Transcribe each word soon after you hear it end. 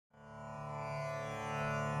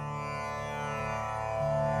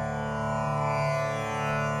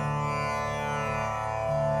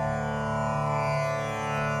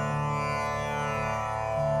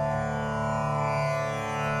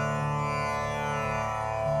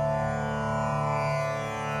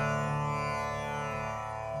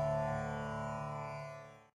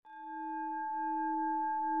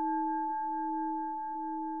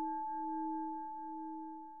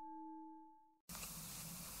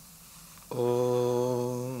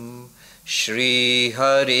Om Shri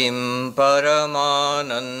Harim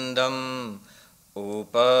Paramanandam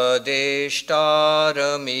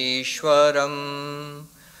Upadeshtaramishwaram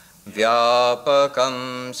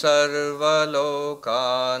Vyapakam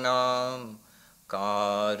Sarvalokanam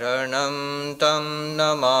Karanam Tam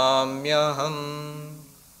Namamyaham.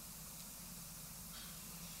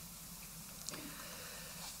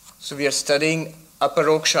 So we are studying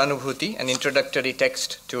Aparokshanubhuti, an introductory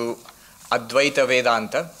text to Advaita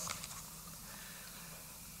Vedanta.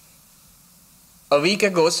 A week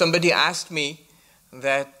ago, somebody asked me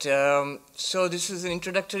that, so this is an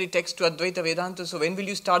introductory text to Advaita Vedanta, so when will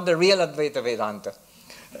you start the real Advaita Vedanta?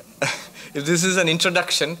 If this is an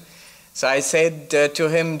introduction, so I said to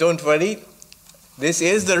him, don't worry, this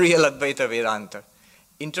is the real Advaita Vedanta.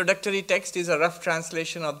 Introductory text is a rough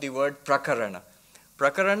translation of the word Prakarana.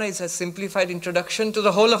 Prakarana is a simplified introduction to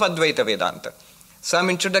the whole of Advaita Vedanta. Some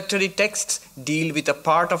introductory texts deal with a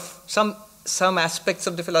part of some aspects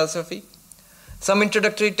of the philosophy. Some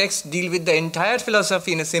introductory texts deal with the entire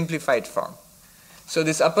philosophy in a simplified form. So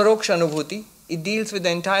this Aparokshanubhuti, it deals with the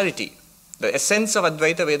entirety. The essence of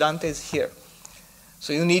Advaita Vedanta is here.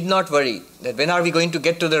 So you need not worry that when are we going to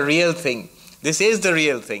get to the real thing. This is the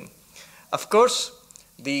real thing. Of course,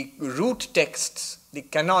 the root texts, the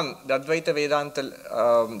canon, the Advaita Vedanta,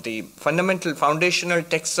 the fundamental foundational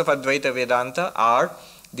texts of Advaita Vedanta are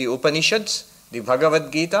the Upanishads, the Bhagavad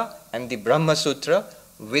Gita, and the Brahma Sutra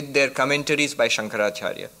with their commentaries by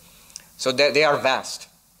Shankaracharya. So they are vast.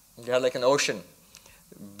 They are like an ocean.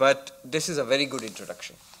 But this is a very good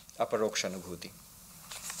introduction, Aparokshanubhuti.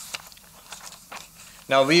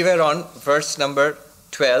 Now we were on verse number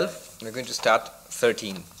 12. We're going to start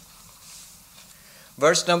 13.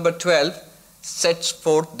 Verse number 12 sets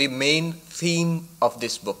forth the main theme of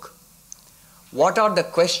this book. What are the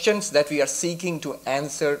questions that we are seeking to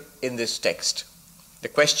answer in this text? The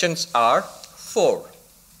questions are four.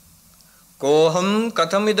 Koham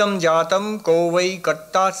kathamidam jatam ko vai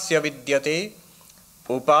kartasya vidyate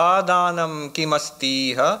upadanam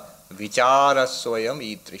kimastiha vichara swayam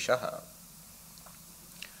itrishaha.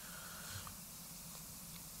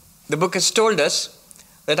 The book has told us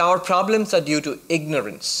that our problems are due to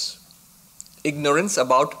ignorance. Ignorance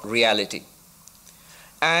about reality.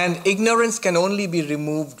 And ignorance can only be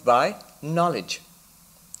removed by knowledge.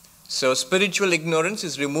 So spiritual ignorance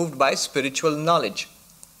is removed by spiritual knowledge.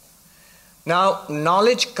 Now,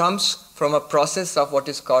 knowledge comes from a process of what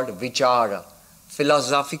is called vichara,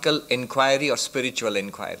 philosophical inquiry or spiritual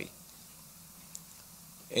inquiry.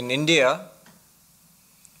 In India,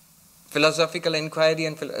 philosophical inquiry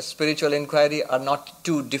and spiritual inquiry are not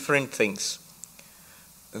two different things.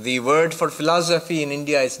 The word for philosophy in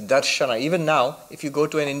India is darshana. Even now, if you go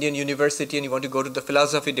to an Indian university and you want to go to the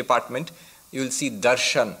philosophy department, you will see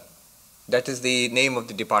darshan. That is the name of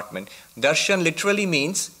the department. Darshan literally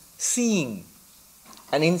means seeing,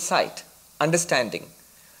 an insight, understanding.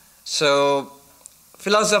 So,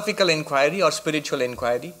 philosophical inquiry or spiritual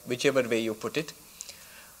inquiry, whichever way you put it,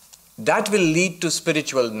 that will lead to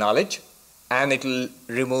spiritual knowledge and it will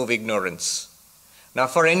remove ignorance. Now,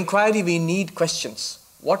 for inquiry, we need questions.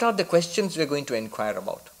 What are the questions we are going to inquire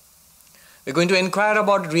about? We are going to inquire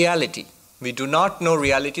about reality. We do not know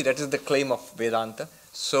reality, that is the claim of Vedanta.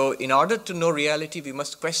 So, in order to know reality, we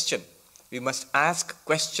must question. We must ask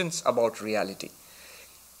questions about reality.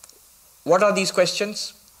 What are these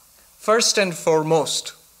questions? First and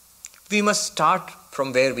foremost, we must start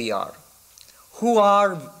from where we are. Who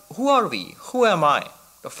are we? Who am I?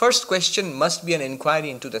 The first question must be an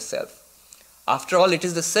inquiry into the self. After all, it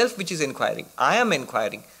is the self which is inquiring. I am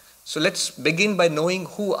inquiring. So let's begin by knowing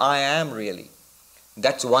who I am really.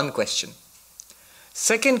 That's one question.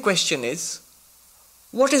 Second question is,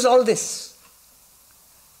 what is all this?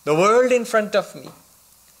 The world in front of me.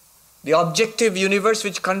 The objective universe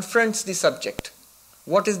which confronts the subject.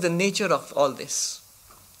 What is the nature of all this?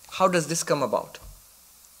 How does this come about?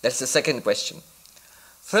 That's the second question.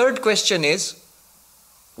 Third question is,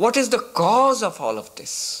 what is the cause of all of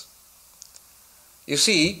this? You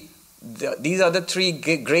see, these are the three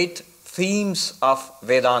great themes of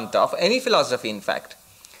Vedanta, of any philosophy in fact.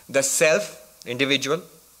 The self, individual,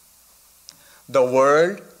 the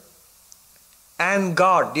world, and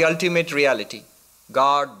God, the ultimate reality.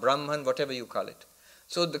 God, Brahman, whatever you call it.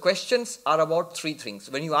 So the questions are about three things.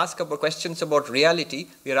 When you ask about questions about reality,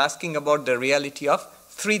 we are asking about the reality of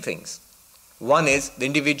three things. One is the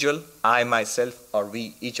individual, I, myself, or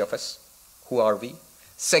we, each of us. Who are we?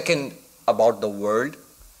 Second, about the world.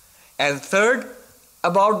 And third,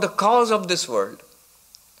 about the cause of this world.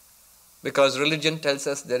 Because religion tells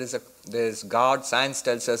us there is God, science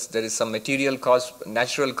tells us there is some material cause,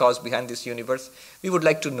 natural cause behind this universe. We would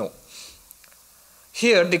like to know.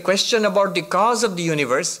 Here, the question about the cause of the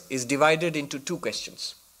universe is divided into two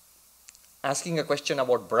questions. Asking a question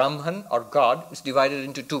about Brahman or God is divided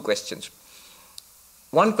into two questions.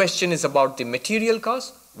 One question is about the material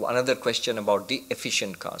cause, another question about the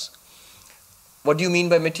efficient cause. What do you mean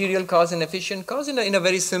by material cause and efficient cause? In a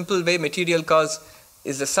very simple way, material cause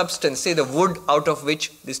is the substance, say the wood out of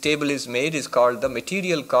which this table is made is called the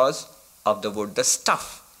material cause of the wood, the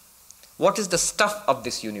stuff. What is the stuff of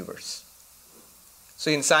this universe? So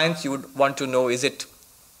in science you would want to know, is it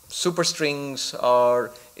superstrings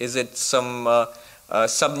or is it some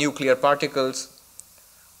subnuclear particles?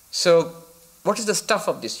 So what is the stuff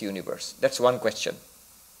of this universe? That's one question.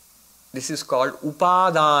 This is called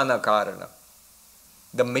upadana karana,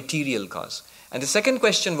 the material cause. And the second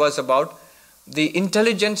question was about the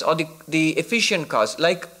intelligence or the efficient cause.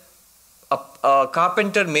 Like a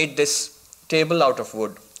carpenter made this table out of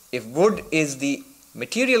wood. If wood is the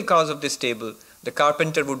material cause of this table, the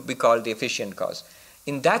carpenter would be called the efficient cause.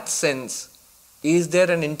 In that sense, is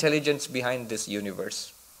there an intelligence behind this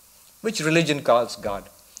universe, which religion calls God?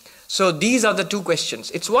 So these are the two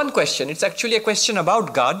questions. It's one question. It's actually a question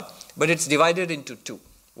about God, but it's divided into two.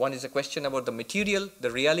 One is a question about the material, the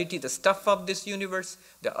reality, the stuff of this universe.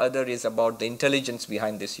 The other is about the intelligence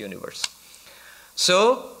behind this universe.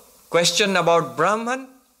 So, question about Brahman,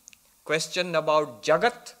 question about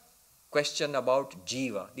Jagat, question about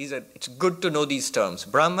Jiva. It's good to know these terms.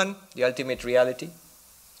 Brahman, the ultimate reality.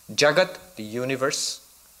 Jagat, the universe.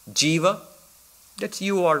 Jiva, that's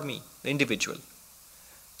you or me, the individual.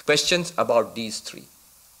 Questions about these three.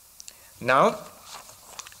 Now,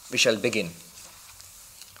 we shall begin.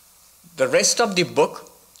 The rest of the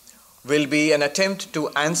book will be an attempt to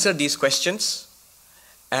answer these questions,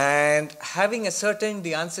 and having ascertained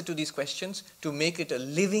the answer to these questions, to make it a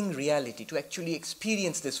living reality, to actually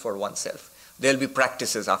experience this for oneself. There will be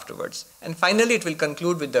practices afterwards. And finally, it will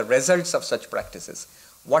conclude with the results of such practices.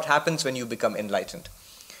 What happens when you become enlightened?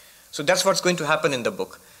 So that's what's going to happen in the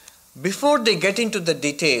book. Before they get into the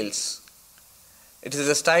details, it is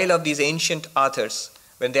the style of these ancient authors.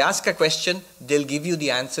 When they ask a question, they'll give you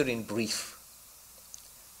the answer in brief.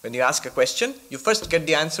 When you ask a question, you first get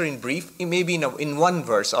the answer in brief, maybe in one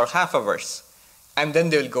verse or half a verse, and then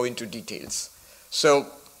they'll go into details. So,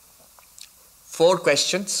 4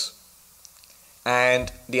 questions,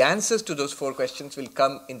 and the answers to those 4 questions will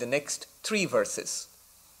come in the next 3 verses.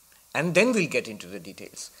 And then we'll get into the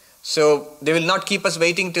details. So, they will not keep us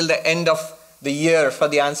waiting till the end of the year for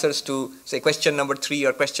the answers to, say, question number 3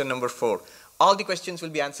 or question number 4. All the questions will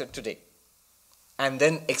be answered today and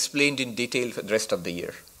then explained in detail for the rest of the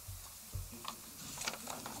year.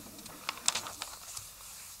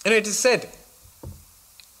 And it is said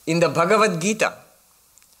in the Bhagavad Gita,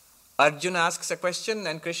 Arjuna asks a question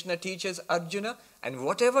and Krishna teaches Arjuna, and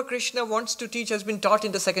whatever Krishna wants to teach has been taught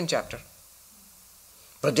in the 2nd chapter.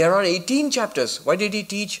 But there are 18 chapters. Why did he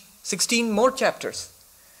teach 16 more chapters?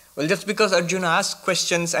 Well, just because Arjuna asks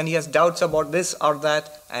questions and he has doubts about this or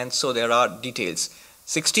that, and so there are details.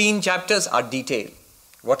 16 chapters are detail.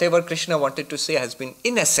 Whatever Krishna wanted to say has been,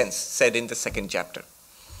 in essence, said in the 2nd chapter.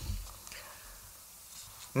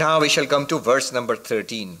 Now we shall come to verse number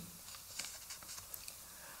 13.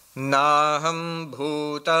 Naham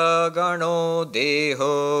bhuta gano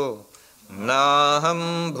deho,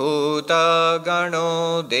 naham bhuta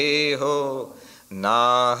gano deho,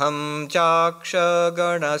 naham chaksha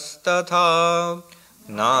ganastatha,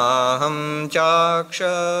 naham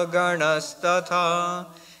chaksha ganastatha,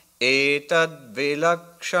 etad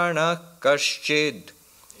vilakshana kaschid,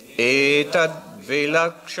 etad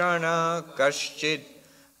vilakshana kaschid,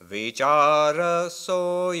 vichara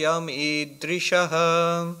soyam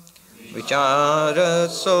idrishaha, vichara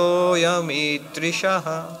soyam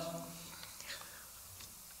idrishaha.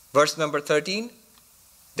 Verse number 13.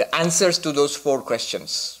 The answers to those 4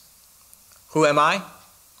 questions. Who am I?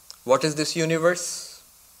 What is this universe?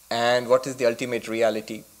 And what is the ultimate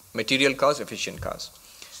reality? Material cause, efficient cause.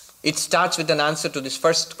 It starts with an answer to this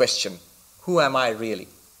first question. Who am I really?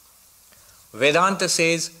 Vedanta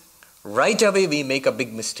says, right away we make a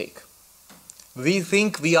big mistake. We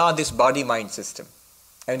think we are this body-mind system.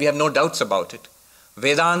 And we have no doubts about it.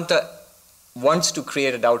 Vedanta wants to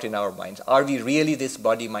create a doubt in our minds. Are we really this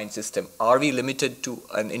body-mind system? Are we limited to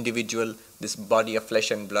an individual, this body of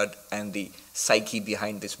flesh and blood, and the psyche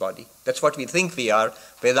behind this body? That's what we think we are.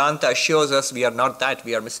 Vedanta assures us we are not that,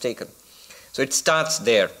 we are mistaken. So it starts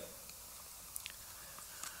there.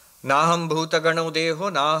 Naham bhuta gano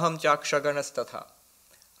deho, naham chaksha ganastatha.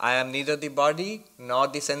 I am neither the body, nor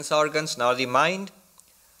the sense organs, nor the mind.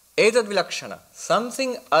 Etad vilakshana.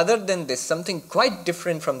 Something other than this, something quite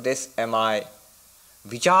different from this am I.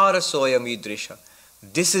 Vichara soyam idrisha.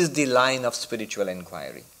 This is the line of spiritual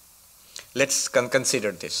inquiry. Let's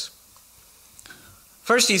consider this.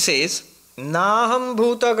 First he says, Naham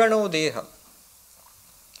bhuta gano deha.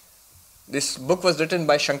 This book was written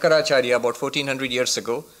by Shankaracharya about 1400 years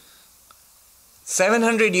ago.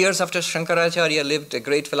 700 years after Shankaracharya lived, a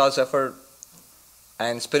great philosopher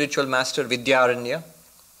and spiritual master Vidyaranya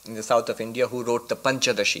in the south of India, who wrote the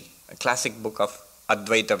Panchadashi, a classic book of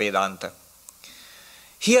Advaita Vedanta.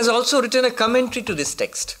 He has also written a commentary to this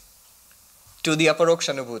text, to the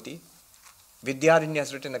Aparokshanubhuti. Vidyaranya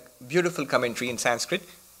has written a beautiful commentary in Sanskrit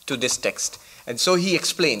to this text. And so he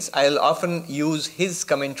explains. I'll often use his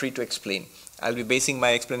commentary to explain. I'll be basing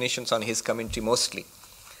my explanations on his commentary mostly.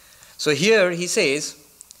 So here he says,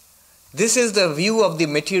 this is the view of the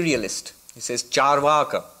materialist. He says,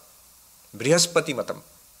 Charvaka, Brihaspati Matam.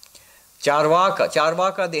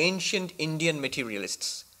 Charvaka, the ancient Indian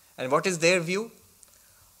materialists. And what is their view?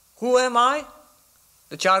 Who am I?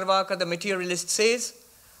 The Charvaka, the materialist says,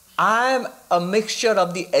 I am a mixture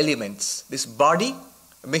of the elements. This body,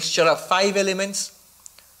 a mixture of 5 elements,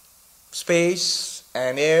 space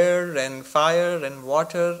and air and fire and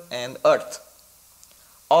water and earth.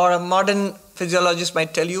 Or a modern physiologist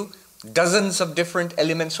might tell you, dozens of different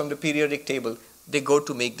elements from the periodic table, they go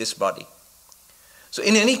to make this body. So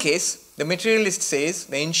in any case, the materialist says,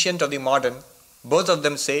 the ancient or the modern, both of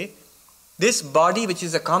them say, this body, which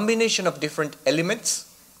is a combination of different elements,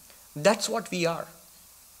 that's what we are.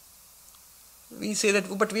 We say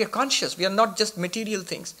that, but we are conscious, we are not just material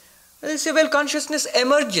things. They say, well, consciousness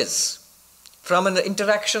emerges from an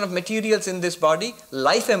interaction of materials in this body,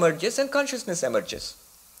 life emerges and consciousness emerges.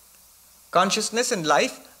 Consciousness and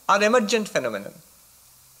life are emergent phenomena.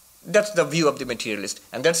 That's the view of the materialist.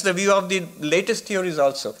 And that's the view of the latest theories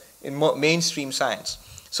also in mainstream science.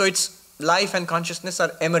 So it's life and consciousness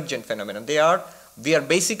are emergent phenomena. We are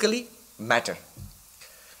basically matter.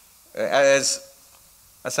 As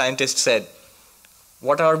a scientist said,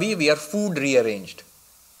 what are we? We are food rearranged.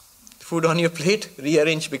 Food on your plate,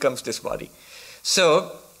 rearranged becomes this body.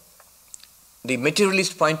 So, the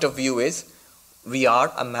materialist point of view is, we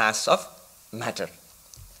are a mass of matter.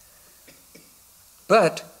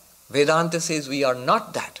 But Vedanta says we are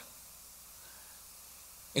not that.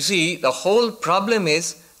 You see, the whole problem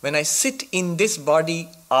is, when I sit in this body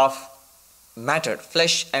of matter,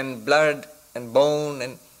 flesh and blood and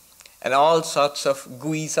bone and all sorts of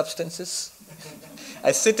gooey substances,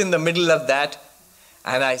 I sit in the middle of that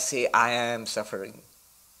and I say, I am suffering.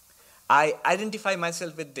 I identify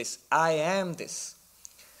myself with this. I am this.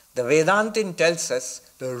 The Vedantin tells us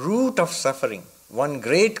the root of suffering, one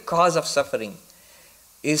great cause of suffering,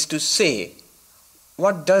 is to say,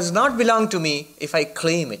 what does not belong to me if I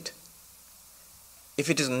claim it. If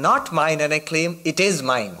it is not mine and I claim it is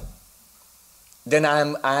mine, then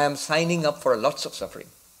I am signing up for lots of suffering.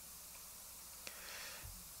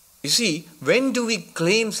 You see, when do we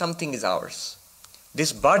claim something is ours?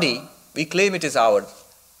 This body, we claim it is ours.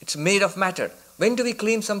 It's made of matter. When do we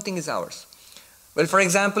claim something is ours? Well, for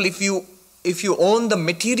example, if you own the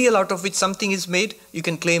material out of which something is made, you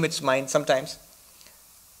can claim it's mine sometimes.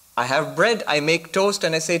 I have bread, I make toast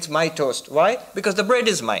and I say it's my toast. Why? Because the bread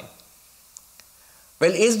is mine.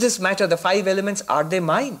 Well, is this matter, the 5 elements, are they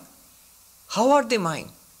mine? How are they mine?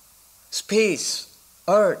 Space,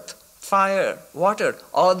 earth, fire, water,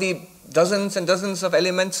 all the dozens and dozens of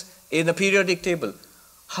elements in a periodic table.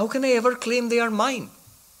 How can I ever claim they are mine?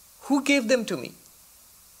 Who gave them to me?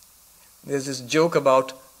 There's this joke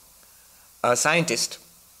about a scientist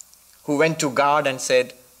who went to God and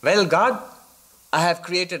said, well, God, I have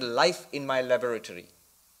created life in my laboratory.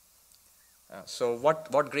 So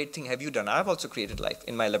what great thing have you done? I have also created life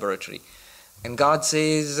in my laboratory. And God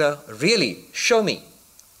says, really, show me.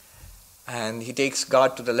 And he takes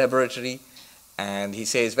God to the laboratory and he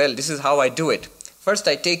says, well, this is how I do it. First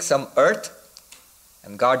I take some earth,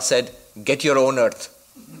 and God said, get your own earth.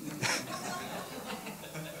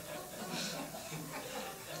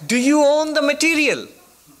 Do you own the material?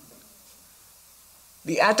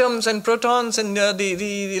 The atoms and protons and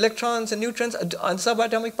the electrons and neutrons and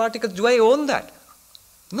subatomic particles, do I own that?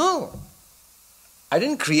 No. I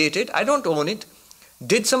didn't create it. I don't own it.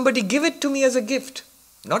 Did somebody give it to me as a gift?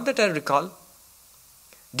 Not that I recall.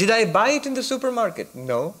 Did I buy it in the supermarket?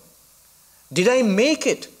 No. Did I make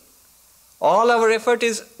it? All our effort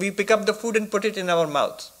is we pick up the food and put it in our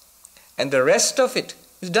mouths. And the rest of it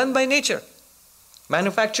is done by nature.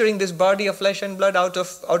 Manufacturing this body of flesh and blood out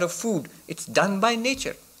of food, it's done by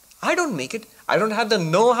nature. I don't make it. I don't have the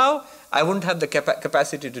know-how, I wouldn't have the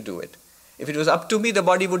capacity to do it. If it was up to me, the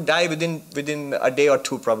body would die within a day or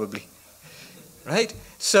two probably. Right?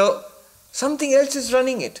 So something else is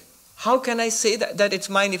running it. How can I say that it's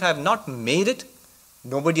mine if I have not made it?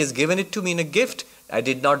 Nobody has given it to me in a gift. I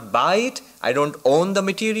did not buy it. I don't own the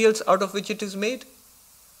materials out of which it is made.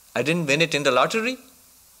 I didn't win it in the lottery.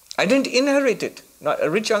 I didn't inherit it. A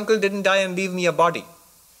rich uncle didn't die and leave me a body.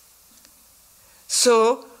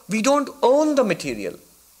 So we don't own the material.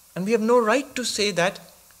 And we have no right to say that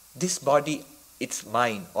this body, it's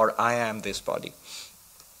mine, or I am this body.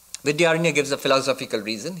 Vidyaranya gives a philosophical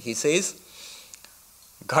reason. He says,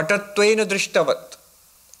 Ghatatvena drishtavat.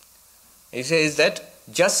 He says that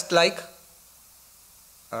just like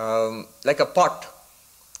a pot,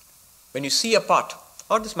 when you see a pot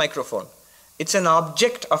or this microphone, it's an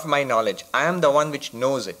object of my knowledge. I am the one which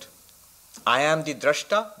knows it. I am the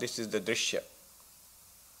drashta, this is the drishya.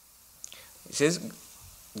 He says,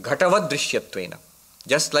 Ghatavat drishyatvena.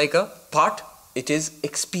 Just like a pot, it is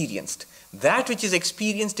experienced. That which is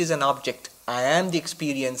experienced is an object. I am the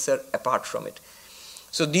experiencer apart from it.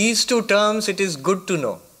 So these two terms it is good to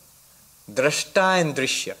know. Drashta and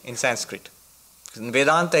drishya in Sanskrit. In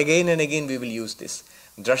Vedanta again and again we will use this.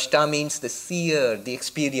 Drashta means the seer, the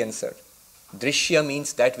experiencer. Drishya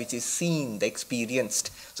means that which is seen, the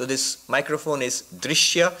experienced. So this microphone is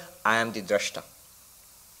drishya, I am the drashta.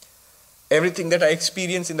 Everything that I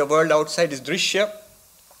experience in the world outside is drishya,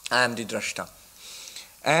 I am the drashta.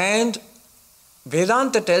 And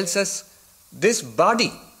Vedanta tells us this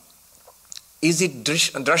body, is it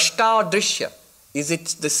drashta or drishya? Is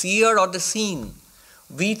it the seer or the seen?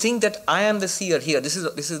 We think that I am the seer here. This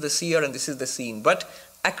is the seer and this is the seen. But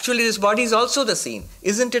actually this body is also the seen.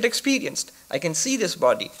 Isn't it experienced? I can see this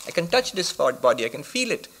body. I can touch this body. I can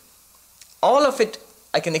feel it. All of it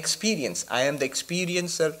I can experience. I am the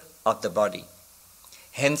experiencer of the body.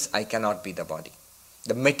 Hence I cannot be the body.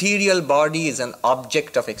 The material body is an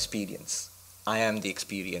object of experience. I am the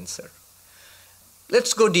experiencer.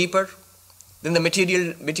 Let's go deeper. Then the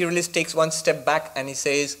materialist takes one step back and he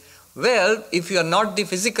says, well, if you are not the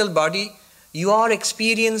physical body, you are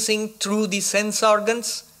experiencing through the sense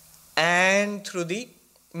organs and through the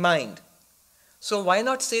mind. So why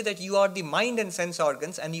not say that you are the mind and sense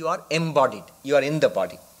organs and you are embodied, you are in the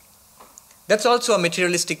body. That's also a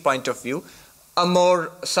materialistic point of view, a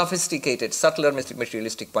more sophisticated, subtler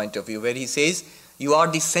materialistic point of view, where he says you are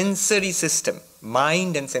the sensory system,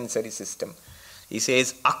 mind and sensory system. He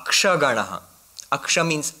says aksha ganaha. Aksha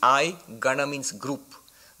means I, gana means group,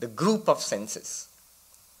 the group of senses.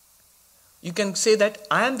 You can say that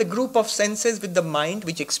I am the group of senses with the mind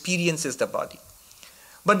which experiences the body.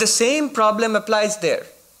 But the same problem applies there.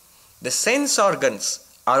 The sense organs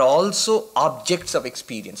are also objects of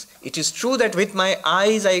experience. It is true that with my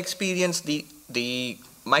eyes I experience the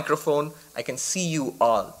microphone, I can see you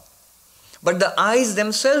all. But the eyes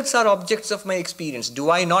themselves are objects of my experience. Do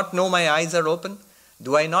I not know my eyes are open?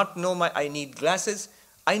 Do I not know I need glasses?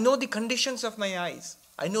 I know the conditions of my eyes.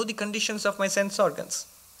 I know the conditions of my sense organs.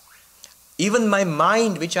 Even my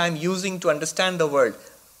mind, which I am using to understand the world,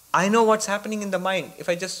 I know what's happening in the mind. If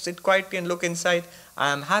I just sit quietly and look inside, I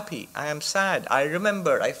am happy, I am sad, I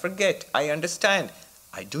remember, I forget, I understand.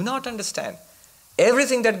 I do not understand.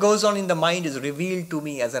 Everything that goes on in the mind is revealed to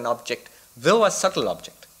me as an object, though a subtle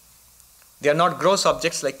object. They are not gross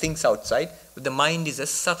objects like things outside, but the mind is a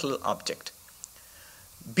subtle object.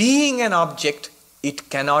 Being an object, it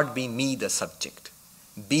cannot be me, the subject.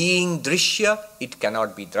 Being drishya, it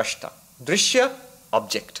cannot be drashta. Drishya,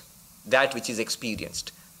 object, that which is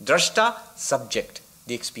experienced. Drashta, subject,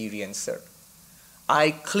 the experiencer.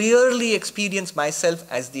 I clearly experience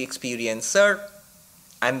myself as the experiencer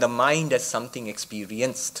and the mind as something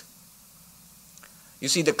experienced. You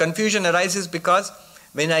see, the confusion arises because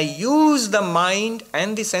when I use the mind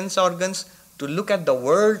and the sense organs to look at the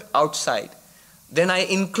world outside, then I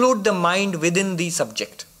include the mind within the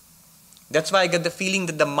subject. That's why I get the feeling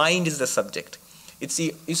that the mind is the subject. You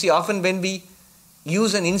see, often when we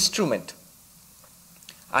use an instrument,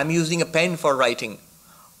 I'm using a pen for writing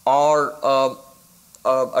or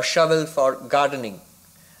a shovel for gardening,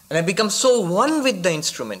 and I become so one with the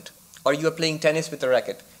instrument, or you are playing tennis with a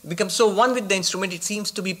racket, you become so one with the instrument it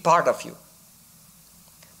seems to be part of you.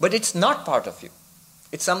 But it's not part of you.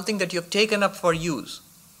 It's something that you have taken up for use.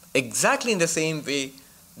 Exactly in the same way,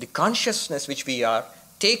 the consciousness which we are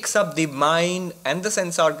takes up the mind and the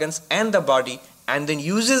sense organs and the body and then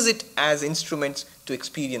uses it as instruments to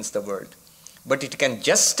experience the world. But it can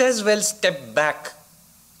just as well step back,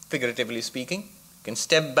 figuratively speaking, can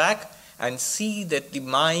step back and see that the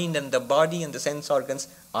mind and the body and the sense organs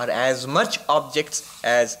are as much objects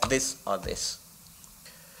as this or this.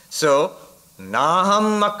 So,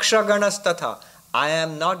 naham akshaganas I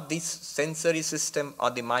am not this sensory system or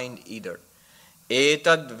the mind either.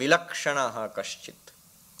 Etad vilakshanaha kaschit.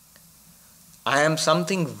 I am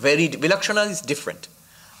something very, vilakshana is different.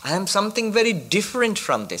 I am something very different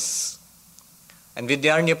from this. And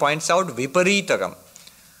Vidyaranya points out viparitagam,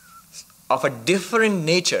 of a different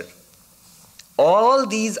nature. All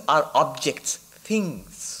these are objects,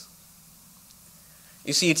 things.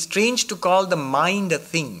 You see, it's strange to call the mind a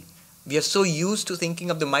thing. We are so used to thinking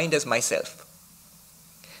of the mind as myself.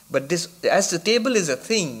 But this, as the table is a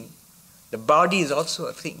thing, the body is also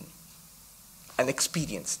a thing, an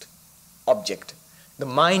experienced object. The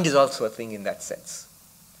mind is also a thing in that sense.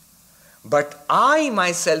 But I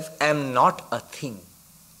myself am not a thing.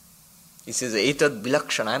 He says, etad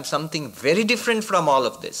vilakshana, I am something very different from all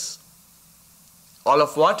of this. All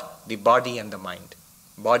of what? The body and the mind.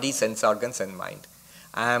 Body, sense organs and mind.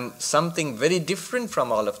 I am something very different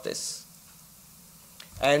from all of this.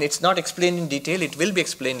 And it's not explained in detail, it will be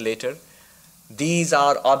explained later. These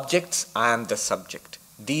are objects, I am the subject.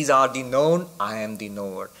 These are the known, I am the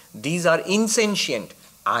knower. These are insentient,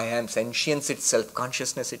 I am sentience itself,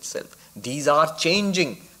 consciousness itself. These are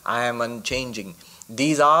changing, I am unchanging.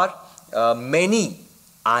 These are many,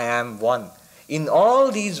 I am one. In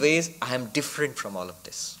all these ways, I am different from all of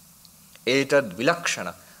this. Etad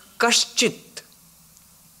vilakshana, kaschit.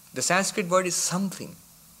 The Sanskrit word is something.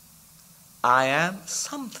 I am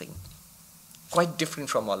something. Quite different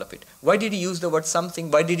from all of it. Why did he use the word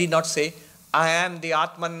something? Why did he not say, I am the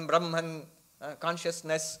Atman, Brahman,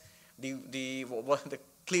 consciousness, the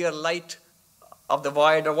clear light of the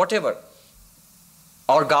void or whatever,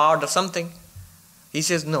 or God or something? He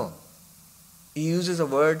says no. He uses a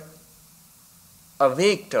word, a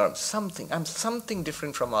vague term, something. I'm something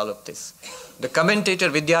different from all of this. The commentator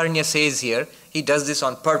Vidyaranya says here, he does this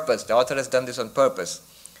on purpose. The author has done this on purpose.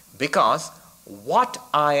 Because what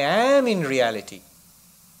I am in reality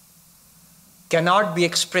cannot be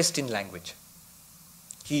expressed in language.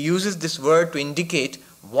 He uses this word to indicate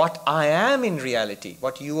what I am in reality,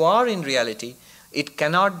 what you are in reality, it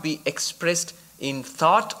cannot be expressed in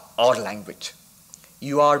thought or language.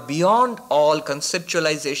 You are beyond all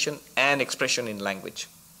conceptualization and expression in language.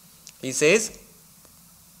 He says,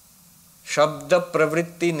 Shabda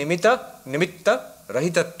pravritti nimitta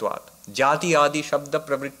rahitatvat. Jati adi shabda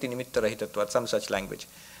pravritti nimitta rahitatvat. Some such language.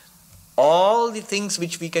 All the things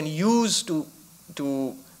which we can use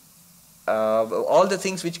all the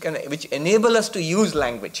things which enable us to use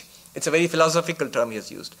language. It's a very philosophical term he has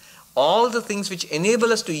used. All the things which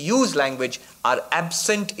enable us to use language are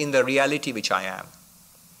absent in the reality which I am.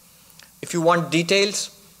 If you want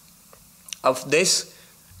details of this,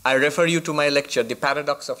 I refer you to my lecture, The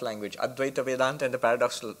Paradox of Language, Advaita Vedanta and the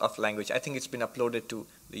Paradox of Language. I think it's been uploaded to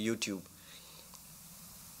the YouTube.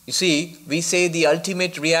 You see, we say the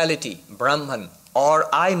ultimate reality, Brahman, or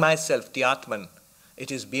I myself, the Atman, it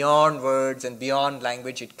is beyond words and beyond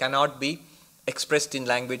language. It cannot be expressed in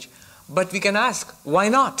language. But we can ask, why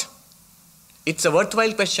not? It's a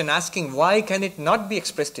worthwhile question asking, why can it not be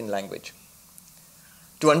expressed in language?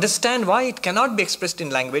 To understand why it cannot be expressed in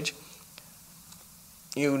language,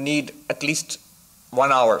 you need at least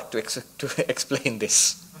 1 hour to explain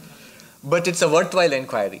this. But it's a worthwhile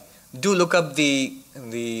inquiry. Do look up the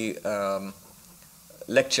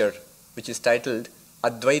lecture which is titled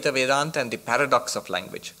Advaita Vedanta and the Paradox of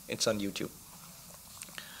Language. It's on YouTube.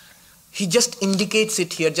 He just indicates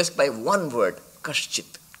it here just by one word,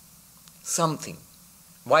 kaschit, something.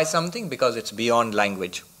 Why something? Because it's beyond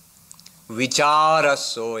language. Vichara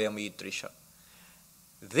soyam idrisha.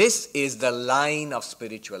 This is the line of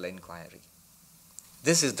spiritual inquiry.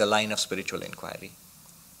 This is the line of spiritual inquiry.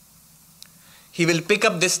 He will pick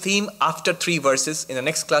up this theme after 3 verses. In the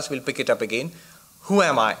next class, we'll pick it up again. Who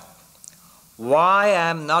am I? Why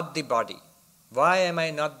am I not the body? Why am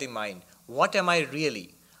I not the mind? What am I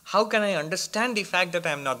really? How can I understand the fact that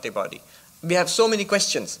I am not the body? We have so many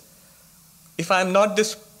questions. If I am not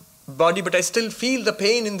this body, but I still feel the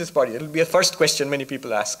pain in this body, it will be a first question many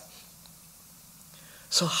people ask.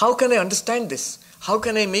 So how can I understand this? How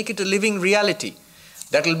can I make it a living reality?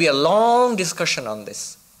 That will be a long discussion on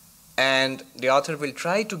this. And the author will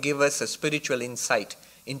try to give us a spiritual insight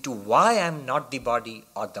into why I am not the body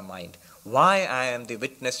or the mind. Why I am the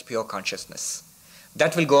witness pure consciousness.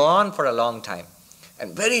 That will go on for a long time.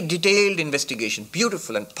 And very detailed investigation,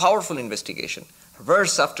 beautiful and powerful investigation.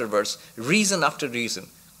 Verse after verse, reason after reason.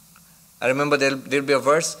 I remember there will be a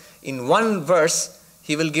verse, in one verse,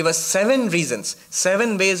 he will give us 7 reasons,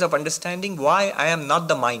 7 ways of understanding why I am not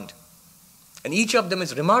the mind. And each of them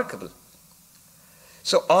is remarkable.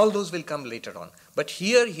 So all those will come later on. But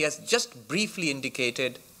here he has just briefly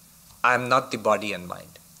indicated I am not the body and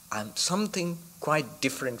mind. I am something quite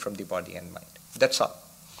different from the body and mind. That's all.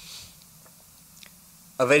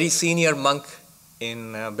 A very senior monk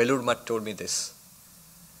in Belur Math told me this,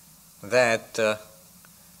 that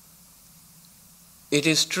it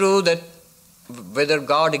is true that whether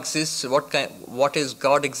God exists, what is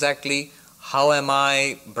God exactly, how am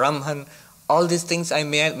I, Brahman, all these things I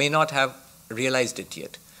may not have realized it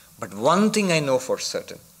yet. But one thing I know for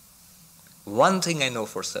certain,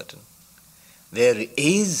 there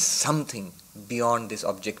is something beyond this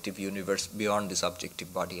objective universe, beyond this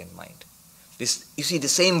objective body and mind. This, you see the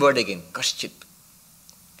same word again, kaschit.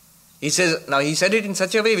 He says, now he said it in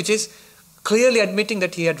such a way which is clearly admitting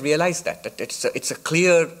that he had realized that it's a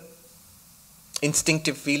clear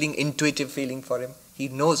instinctive feeling, intuitive feeling for him. He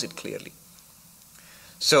knows it clearly.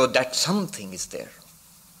 So that something is there.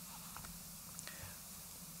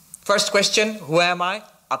 First question, who am I?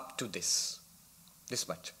 Up to this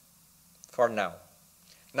much, for now.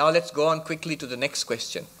 Now let's go on quickly to the next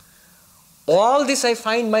question. All this I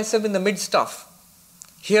find myself in the midst of.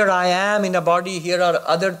 Here I am in a body, here are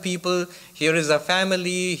other people, here is a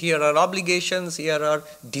family, here are obligations, here are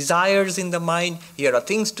desires in the mind, here are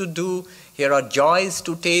things to do, here are joys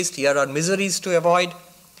to taste, here are miseries to avoid,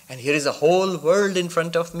 and here is a whole world in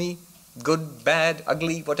front of me, good, bad,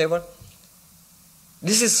 ugly, whatever.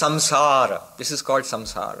 This is samsara. This is called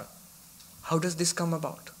samsara. How does this come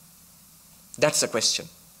about? That's the question.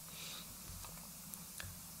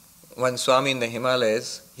 One Swami in the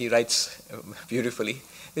Himalayas, he writes beautifully,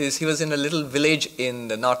 he was in a little village in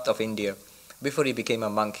the north of India before he became a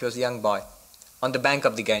monk. He was a young boy on the bank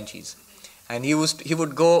of the Ganges. And he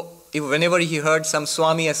would go, whenever he heard some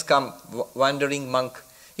Swami has come, wandering monk,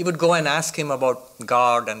 he would go and ask him about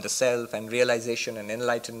God and the self and realization and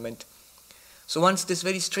enlightenment. So once this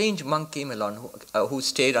very strange monk came along who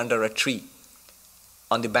stayed under a tree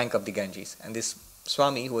on the bank of the Ganges. And this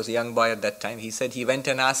Swami, who was a young boy at that time, he said he went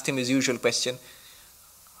and asked him his usual question.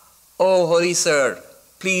 Oh, holy sir,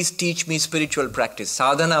 please teach me spiritual practice.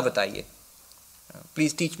 Sadhana bataiye.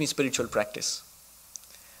 Please teach me spiritual practice.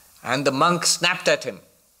 And the monk snapped at him.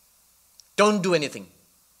 Don't do anything.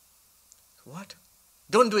 What?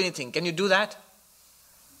 Don't do anything. Can you do that?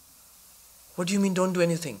 What do you mean don't do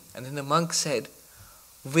anything? And then the monk said,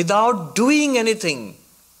 without doing anything,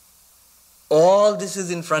 all this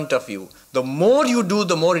is in front of you. The more you do,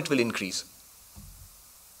 the more it will increase.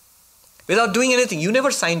 Without doing anything. You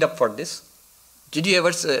never signed up for this. Did you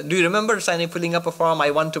ever, do you remember filling up a form,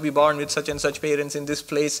 I want to be born with such and such parents in this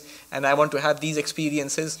place and I want to have these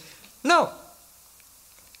experiences? No.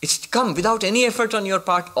 It's come without any effort on your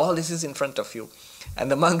part. All this is in front of you.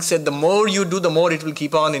 And the monk said, the more you do, the more it will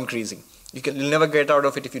keep on increasing. You'll never get out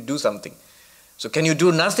of it if you do something. So can you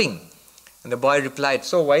do nothing? And the boy replied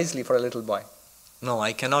so wisely for a little boy, no,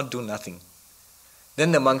 I cannot do nothing.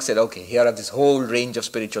 Then the monk said, okay, here are this whole range of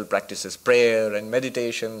spiritual practices, prayer and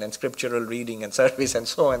meditation and scriptural reading and service and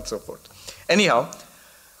so on and so forth. Anyhow,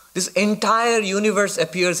 this entire universe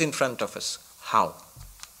appears in front of us. How?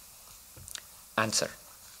 Answer.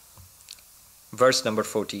 Verse number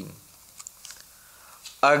 14.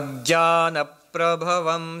 Ajnana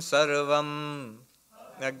prabhavam sarvam.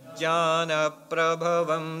 Ajnana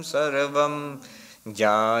prabhavam sarvam.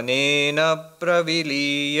 Jnanena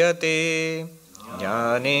praviliyate.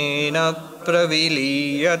 Jnanena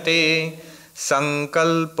praviliyate.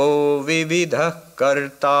 Sankalpo vividha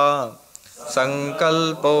karta.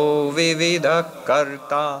 Sankalpo vividha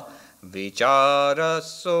karta. Vichara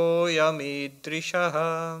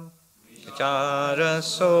soyamidrishaha. Vichara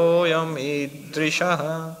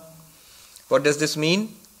soyamidrishaha. What does this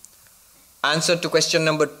mean? Answer to question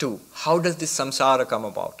number 2. How does this samsara come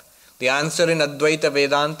about? The answer in Advaita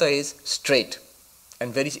Vedanta is straight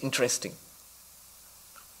and very interesting.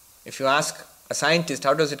 If you ask a scientist,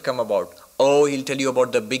 how does it come about? Oh, he'll tell you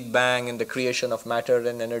about the Big Bang and the creation of matter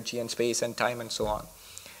and energy and space and time and so on.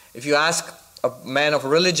 If you ask a man of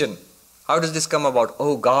religion, how does this come about?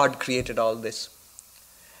 Oh, God created all this.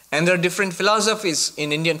 And there are different philosophies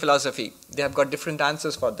in Indian philosophy. They have got different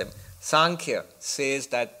answers for them. Sankhya says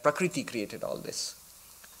that Prakriti created all this.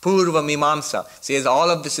 Purva Mimamsa says all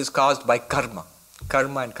of this is caused by karma.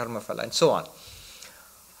 Karma and karma phala and so on.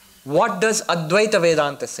 What does Advaita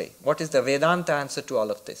Vedanta say? What is the Vedanta answer to all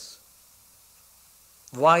of this?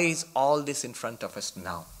 Why is all this in front of us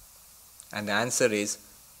now? And the answer is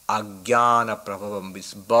Ajnana Prabhavam,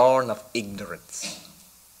 is born of ignorance.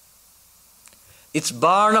 It's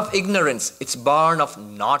born of ignorance. It's born of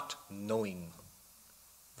not knowing.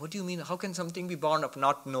 What do you mean? How can something be born of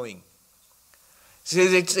not knowing? He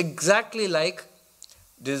says it's exactly like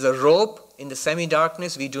There is a rope in the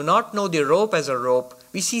semi-darkness. We do not know the rope as a rope.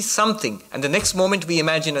 We see something, and the next moment we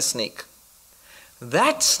imagine a snake.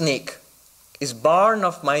 That snake is born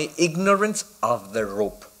of my ignorance of the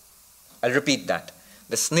rope. I'll repeat that.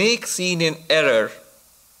 The snake seen in error,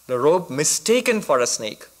 the rope mistaken for a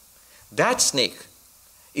snake, that snake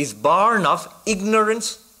is born of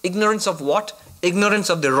ignorance. Ignorance of what? Ignorance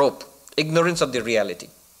of the rope, ignorance of the reality.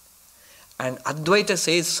 And Advaita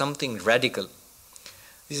says something radical.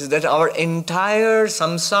 This is that our entire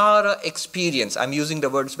samsara experience, I'm using the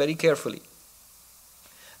words very carefully,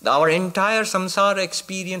 our entire samsara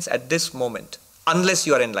experience at this moment, unless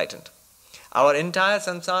you are enlightened, our entire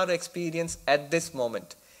samsara experience at this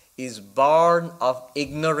moment is born of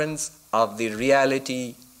ignorance of the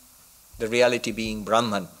reality being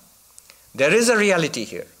Brahman. There is a reality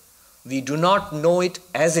here. We do not know it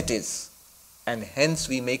as it is, and hence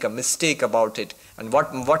we make a mistake about it. And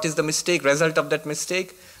what is the mistake? Result of that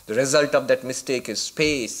mistake? The result of that mistake is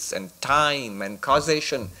space and time and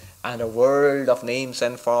causation and a world of names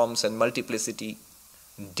and forms and multiplicity,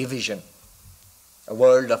 division, a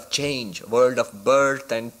world of change, a world of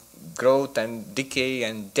birth and growth and decay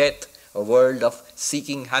and death, a world of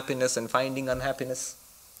seeking happiness and finding unhappiness,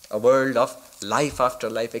 a world of life after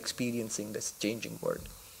life experiencing this changing world.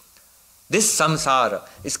 This samsara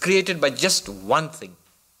is created by just one thing,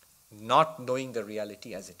 not knowing the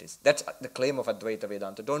reality as it is. That's the claim of Advaita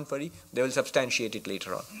Vedanta. Don't worry, they will substantiate it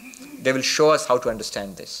later on. They will show us how to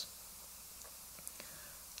understand this.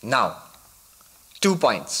 Now, 2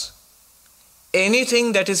 points.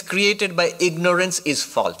 Anything that is created by ignorance is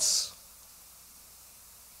false.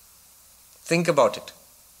 Think about it.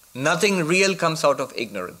 Nothing real comes out of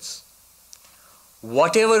ignorance.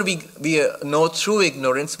 Whatever we know through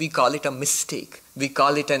ignorance, we call it a mistake. We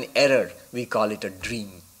call it an error. We call it a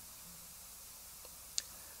dream.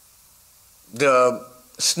 The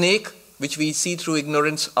snake, which we see through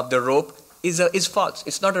ignorance of the rope, is false.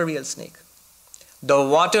 It's not a real snake. The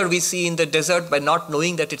water we see in the desert, by not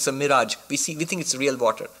knowing that it's a mirage, we think it's real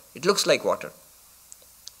water. It looks like water.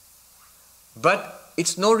 But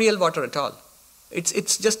it's no real water at all.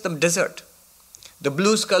 It's just the desert. The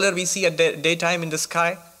blue color we see at daytime in the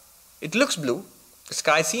sky, it looks blue. The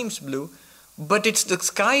sky seems blue, but the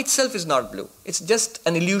sky itself is not blue. It's just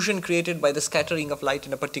an illusion created by the scattering of light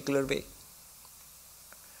in a particular way.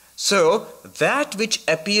 So, that which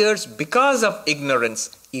appears because of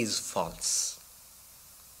ignorance is false.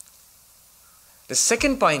 The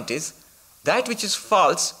second point is, that which is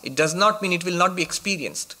false, it does not mean it will not be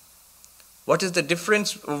experienced. What is the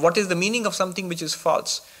difference? What is the meaning of something which is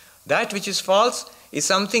false? That which is false is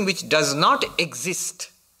something which does not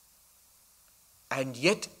exist, and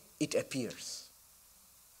yet it appears.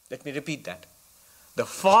 Let me repeat that. The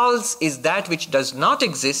false is that which does not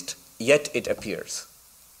exist, yet it appears.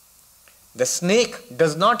 The snake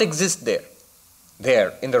does not exist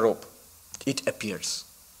there in the rope. It appears.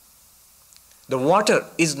 The water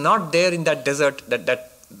is not there in that desert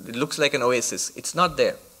that looks like an oasis. It's not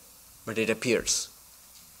there, but it appears.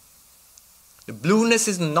 The blueness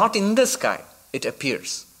is not in the sky, it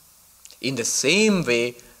appears. In the same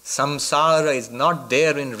way, samsara is not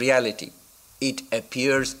there in reality, it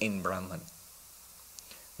appears in Brahman.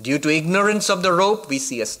 Due to ignorance of the rope, we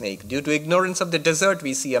see a snake. Due to ignorance of the desert,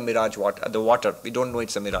 we see a mirage water, the water. We don't know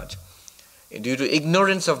it's a mirage. Due to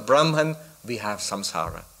ignorance of Brahman, we have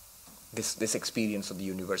samsara, this experience of the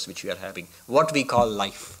universe which we are having, what we call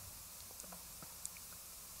life.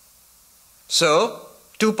 So,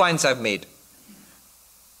 2 points I've made.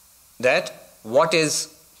 That what is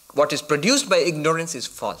produced by ignorance is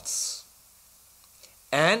false.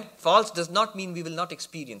 And false does not mean we will not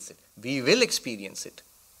experience it. We will experience it.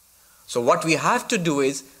 So what we have to do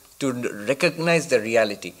is to recognize the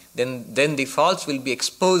reality. Then the false will be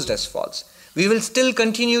exposed as false. We will still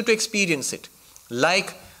continue to experience it.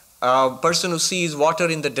 Like a person who sees water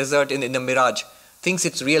in the desert, in the mirage, thinks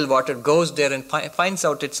it's real water, goes there and finds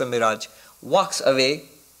out it's a mirage, walks away.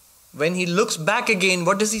 When he looks back again,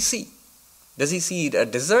 what does he see? Does he see a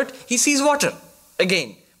desert? He sees water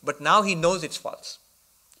again. But now he knows it's false.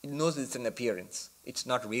 He knows it's an appearance. It's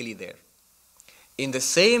not really there. In the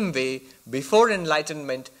same way, before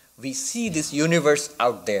enlightenment, we see this universe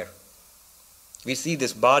out there. We see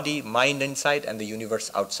this body, mind inside, and the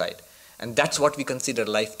universe outside. And that's what we consider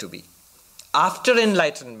life to be. After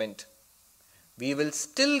enlightenment, we will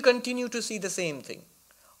still continue to see the same thing.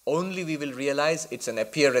 Only we will realize it's an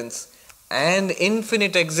appearance and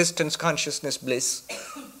infinite existence, consciousness, bliss.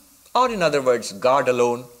 Or in other words, God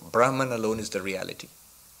alone, Brahman alone is the reality.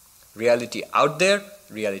 Reality out there,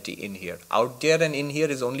 reality in here. Out there and in here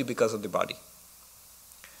is only because of the body.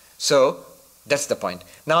 So, That's the point.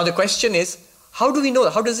 Now the question is, how do we know?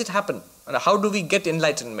 How does it happen? And how do we get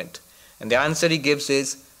enlightenment? And the answer he gives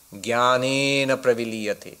is, Jnanena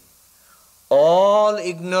praviliyate. All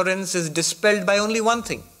ignorance is dispelled by only one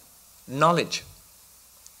thing, knowledge.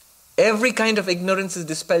 Every kind of ignorance is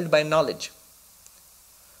dispelled by knowledge.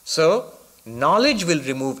 So, knowledge will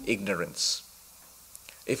remove ignorance.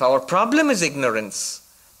 If our problem is ignorance,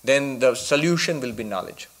 then the solution will be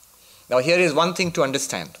knowledge. Now here is one thing to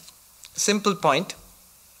understand. Simple point.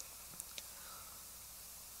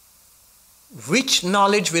 Which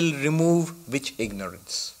knowledge will remove which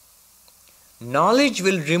ignorance? Knowledge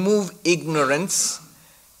will remove ignorance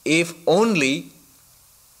if only,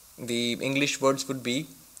 the English words would be,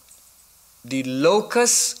 the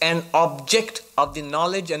locus and object of the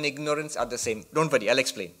knowledge and ignorance are the same. Don't worry, I'll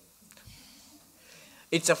explain.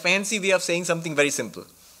 It's a fancy way of saying something very simple.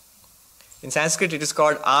 In Sanskrit it is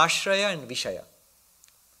called ashraya and vishaya.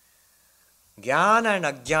 Jnana and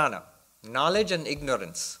ajnana, knowledge and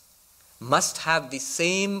ignorance, must have the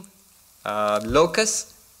same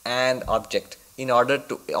locus and object in order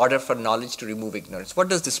for knowledge to remove ignorance. What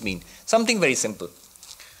does this mean? Something very simple.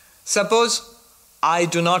 Suppose I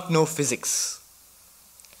do not know physics.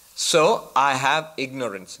 So I have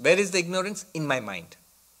ignorance. Where is the ignorance? In my mind.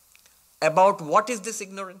 About what is this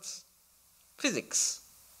ignorance? Physics.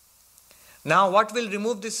 Now what will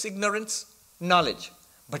remove this ignorance? Knowledge.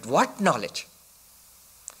 But what knowledge?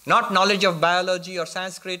 Not knowledge of biology or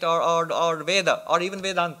Sanskrit or Veda or even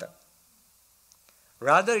Vedanta.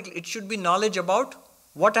 Rather, it should be knowledge about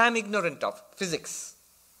what I am ignorant of, physics.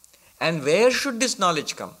 And where should this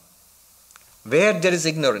knowledge come? Where there is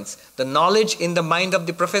ignorance. The knowledge in the mind of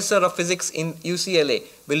the professor of physics in UCLA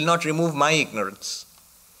will not remove my ignorance.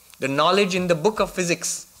 The knowledge in the book of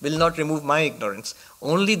physics will not remove my ignorance.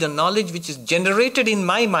 Only the knowledge which is generated in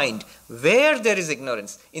my mind, where there is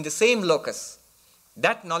ignorance, in the same locus,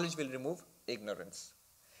 that knowledge will remove ignorance.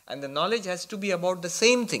 And the knowledge has to be about the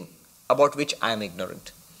same thing about which I am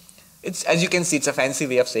ignorant. It's, as you can see, it's a fancy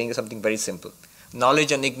way of saying something very simple.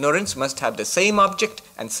 Knowledge and ignorance must have the same object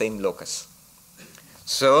and same locus.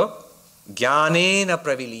 So, jnanena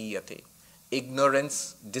praviliyate.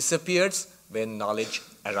 Ignorance disappears when knowledge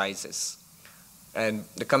arises. And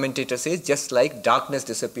the commentator says, just like darkness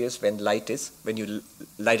disappears when you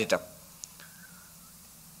light it up.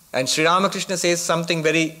 And Sri Ramakrishna says something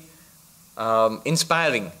very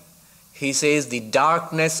inspiring. He says, the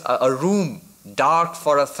darkness, a room dark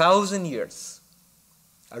for 1,000 years.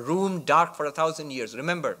 A room dark for 1,000 years.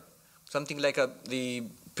 Remember, something like the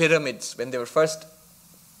pyramids when they were first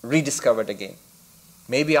rediscovered again.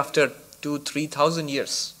 Maybe after 2,000-3,000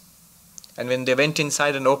 years. And when they went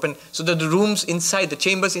inside and opened, so that the rooms inside, the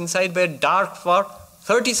chambers inside were dark for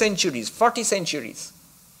 30 centuries, 40 centuries.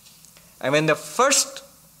 And when the first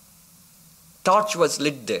torch was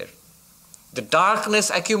lit there, the darkness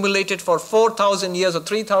accumulated for 4,000 years or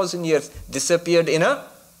 3,000 years disappeared in a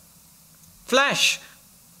flash.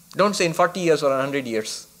 Don't say in 40 years or 100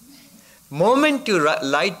 years. Moment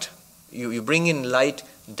you bring in light,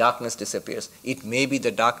 darkness disappears. It may be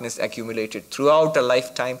the darkness accumulated throughout a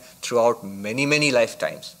lifetime, throughout many, many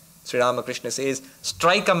lifetimes. Sri Ramakrishna says,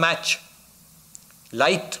 strike a match.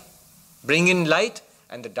 Light, bring in light,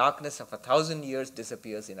 and the darkness of 1,000 years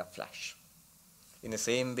disappears in a flash. In the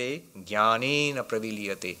same way, jnanena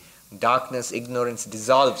praviliyate. Darkness, ignorance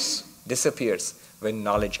dissolves, disappears when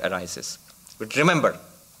knowledge arises. But remember,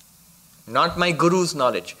 not my guru's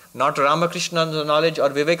knowledge, not Ramakrishna's knowledge or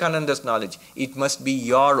Vivekananda's knowledge. It must be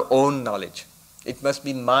your own knowledge. It must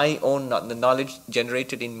be my own, the knowledge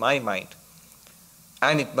generated in my mind.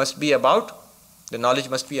 And it must be about, the knowledge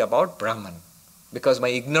must be about Brahman. Because my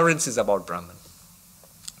ignorance is about Brahman.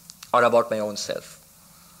 Or about my own self.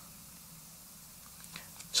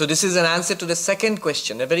 So this is an answer to the second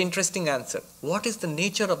question, a very interesting answer. What is the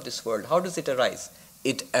nature of this world? How does it arise?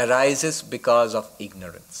 It arises because of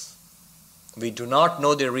ignorance. We do not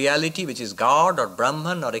know the reality which is God or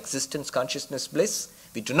Brahman or existence, consciousness, bliss.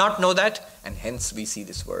 We do not know that, and hence we see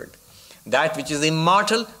this world. That which is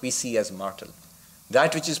immortal, we see as mortal.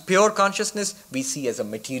 That which is pure consciousness, we see as a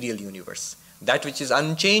material universe. That which is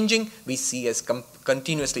unchanging, we see as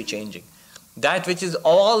continuously changing. That which is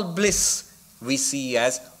all bliss, we see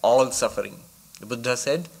as all suffering. The Buddha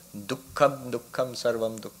said, Dukkham, dukkham,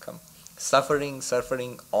 sarvam dukkham. Suffering,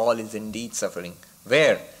 suffering, all is indeed suffering.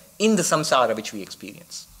 Where? In the samsara which we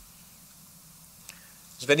experience.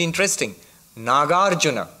 It's very interesting.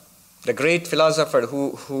 Nagarjuna, the great philosopher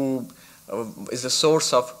who is the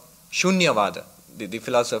source of Shunyavada, the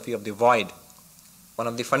philosophy of the void, one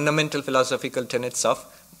of the fundamental philosophical tenets of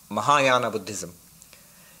Mahayana Buddhism.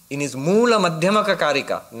 In his Moola Madhyamaka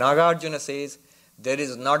Karika, Nagarjuna says, there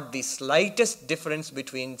is not the slightest difference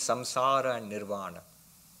between samsara and nirvana.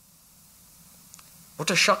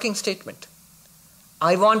 What a shocking statement.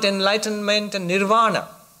 I want enlightenment and nirvana.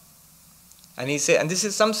 And he says, and this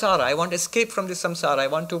is samsara, I want escape from this samsara, I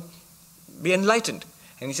want to be enlightened.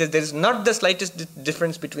 And he says, there is not the slightest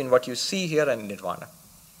difference between what you see here and nirvana.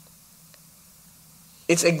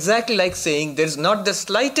 It's exactly like saying there is not the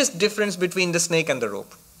slightest difference between the snake and the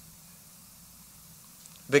rope.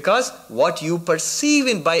 Because what you perceive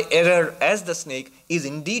in by error as the snake is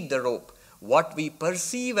indeed the rope. What we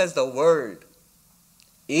perceive as the world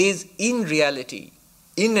is in reality,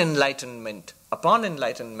 in enlightenment, upon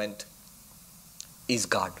enlightenment, is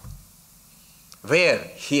God. Where?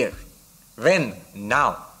 Here. When?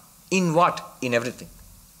 Now. In what? In everything.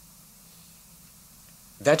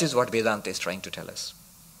 That is what Vedanta is trying to tell us.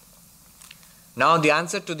 Now the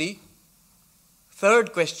answer to the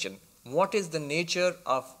third question, what is the nature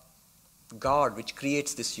of God which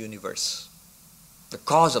creates this universe? The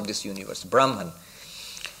cause of this universe, Brahman.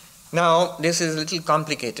 Now this is a little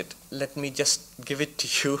complicated. Let me just give it to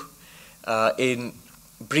you in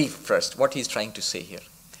brief first, what he is trying to say here.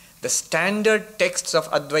 The standard texts of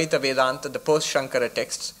Advaita Vedanta, the post-Shankara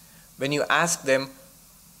texts, when you ask them,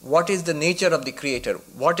 what is the nature of the creator?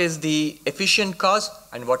 What is the efficient cause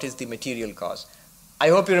and what is the material cause? I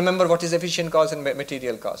hope you remember what is efficient cause and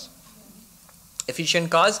material cause. Efficient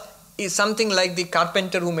cause is something like the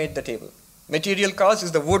carpenter who made the table. Material cause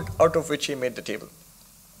is the wood out of which he made the table.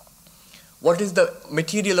 What is the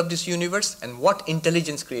material of this universe and what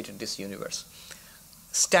intelligence created this universe?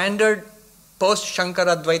 Standard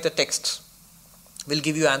post-Shankara Advaita texts will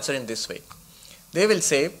give you answer in this way. They will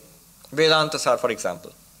say, Vedantasar for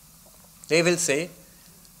example, they will say,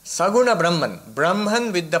 Saguna Brahman,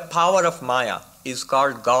 Brahman with the power of Maya is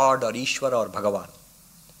called God or Ishvara or Bhagavan.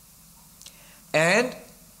 And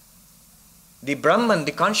the Brahman,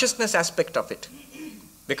 the consciousness aspect of it,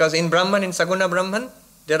 because in Brahman, in Saguna Brahman,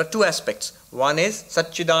 there are two aspects. One is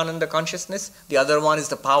Satchidananda consciousness, the other one is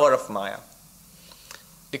the power of Maya.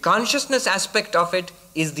 The consciousness aspect of it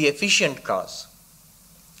is the efficient cause,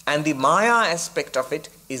 and the Maya aspect of it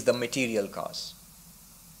is the material cause.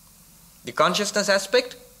 The consciousness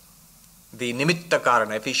aspect, the nimitta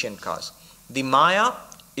karana, efficient cause. The Maya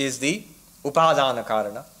is the upadana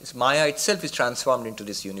karana. Maya itself is transformed into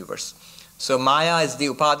this universe. So Maya is the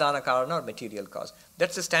upadana karana or material cause.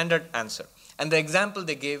 That's the standard answer. And the example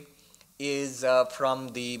they gave is from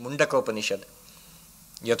the Mundakopanishad.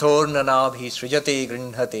 Yathornanabhi srijate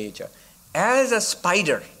grinhate cha. As a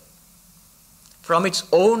spider from its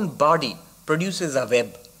own body produces a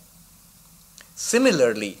web,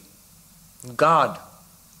 similarly, God.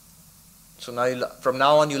 So now from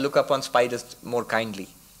now on you look upon spiders more kindly.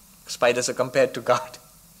 Spiders are compared to God.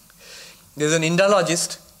 There's an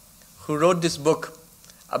Indologist who wrote this book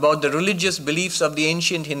about the religious beliefs of the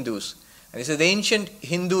ancient Hindus. And he says the ancient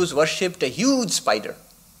Hindus worshipped a huge spider.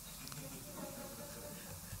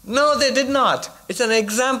 No, they did not. It's an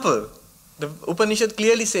example. The Upanishad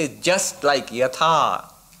clearly says just like yatha,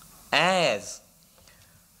 as.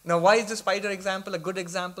 Now why is the spider example a good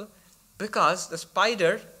example? Because the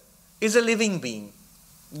spider is a living being.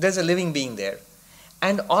 There's a living being there.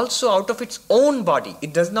 And also out of its own body,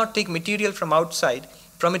 it does not take material from outside.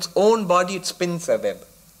 From its own body it spins a web.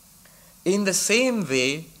 In the same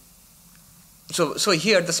way, so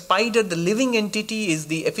here the spider, the living entity, is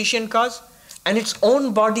the efficient cause and its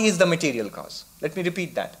own body is the material cause. Let me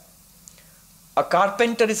repeat that. A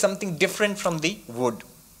carpenter is something different from the wood.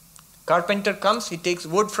 Carpenter comes, he takes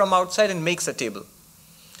wood from outside and makes a table.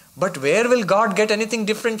 But where will God get anything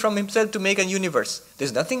different from himself to make a universe?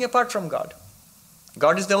 There's nothing apart from God.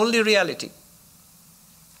 God is the only reality.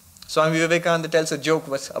 Swami Vivekananda tells a joke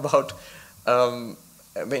about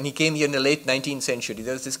when he came here in the late 19th century.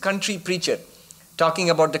 There was this country preacher talking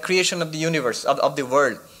about the creation of the universe, of the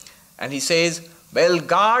world. And he says, well,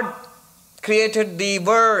 God created the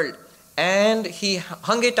world and he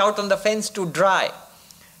hung it out on the fence to dry.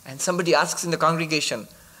 And somebody asks in the congregation,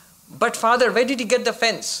 but Father, where did he get the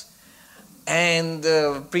fence? And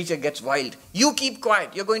the preacher gets wild. You keep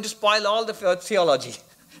quiet. You're going to spoil all the theology.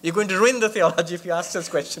 You're going to ruin the theology if you ask such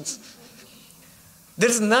questions. There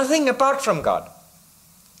is nothing apart from God.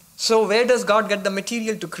 So where does God get the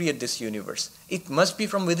material to create this universe? It must be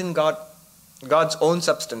from within God, God's own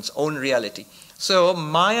substance, own reality. So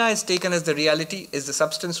Maya is taken as the reality, is the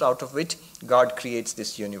substance out of which God creates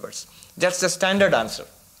this universe. That's the standard answer.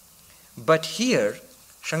 But here,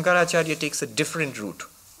 Shankaracharya takes a different route.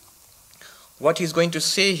 What he's going to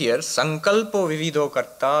say here, Sankalpo vivido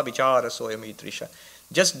karta vichara soyam idrisha.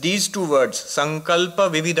 Just these two words,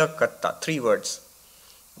 Sankalpa Vividha Karta, 3 words,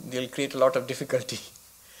 they'll create a lot of difficulty.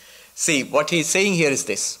 See, what he is saying here is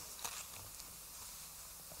this.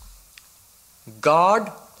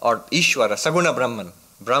 God or Ishvara, Saguna Brahman,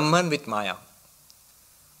 Brahman with Maya.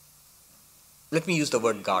 Let me use the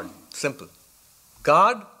word God, simple.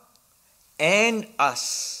 God and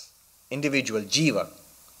us, individual, Jiva,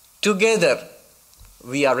 together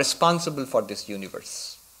we are responsible for this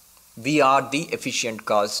universe. We are the efficient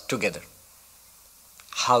cause together.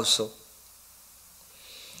 How so?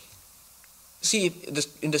 See,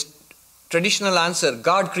 in the traditional answer,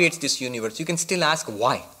 God creates this universe. You can still ask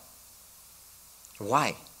why.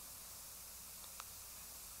 Why?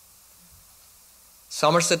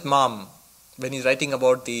 Somerset Maugham, when he's writing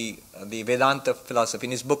about the Vedanta philosophy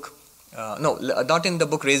in his book, not in the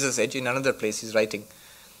book Razor's Edge, in another place he's writing.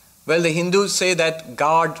 Well, the Hindus say that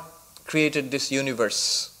God created this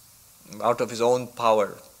universe out of his own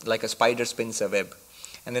power, like a spider spins a web.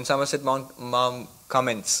 And then Somerset Maugham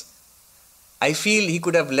comments, I feel he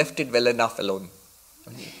could have left it well enough alone.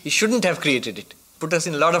 He shouldn't have created it. Put us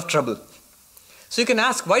in a lot of trouble. So you can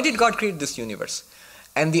ask, why did God create this universe?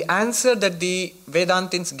 And the answer that the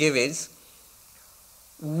Vedantins give is,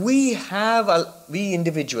 we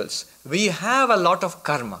individuals, we have a lot of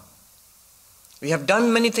karma. We have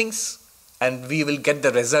done many things and we will get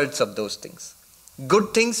the results of those things.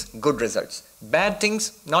 Good things, good results. Bad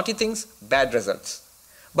things, naughty things, bad results.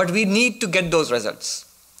 But we need to get those results.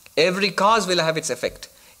 Every cause will have its effect.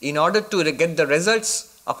 In order to get the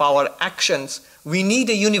results of our actions, we need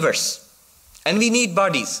a universe. And we need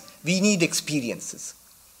bodies. We need experiences.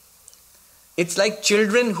 It's like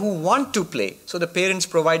children who want to play. So the parents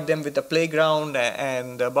provide them with a playground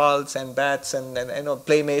and balls and bats and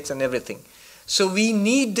playmates and everything. So we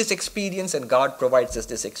need this experience and God provides us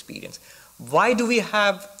this experience. Why do we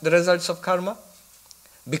have the results of karma?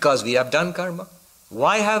 Because we have done karma.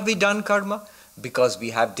 Why have we done karma? Because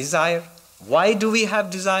we have desire. Why do we have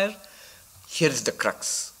desire? Here is the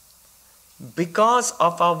crux. Because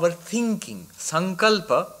of our thinking.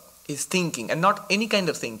 Sankalpa is thinking, and not any kind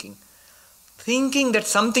of thinking. Thinking that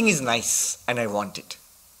something is nice and I want it.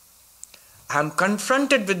 I am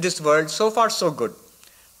confronted with this world, so far so good.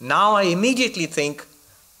 Now I immediately think,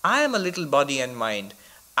 I am a little body and mind.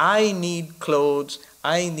 I need clothes,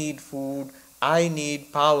 I need food, I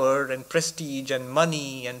need power and prestige and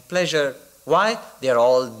money and pleasure. Why? They are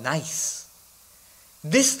all nice.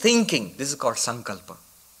 This thinking, this is called sankalpa.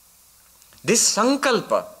 This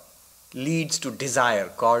sankalpa leads to desire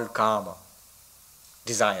called kama.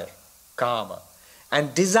 Desire, kama.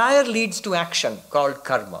 And desire leads to action called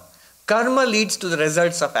karma. Karma leads to the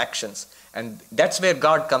results of actions. And that's where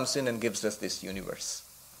God comes in and gives us this universe.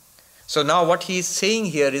 So now what he is saying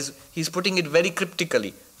here is, he is putting it very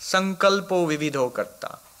cryptically. Sankalpo vividho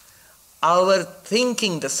karta. Our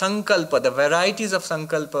thinking, the sankalpa, the varieties of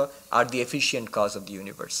sankalpa are the efficient cause of the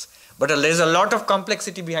universe. But there's a lot of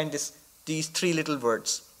complexity behind these 3 little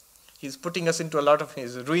words. He's putting us into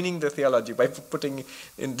he's ruining the theology by putting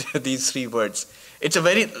in these 3 words. It's a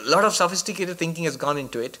lot of sophisticated thinking has gone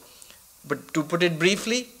into it. But to put it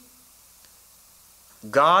briefly,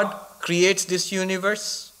 God creates this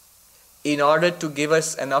universe in order to give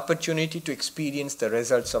us an opportunity to experience the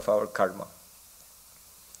results of our karma.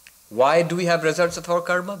 Why do we have results of our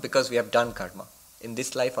karma? Because we have done karma in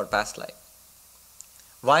this life or past life.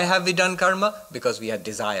 Why have we done karma? Because we had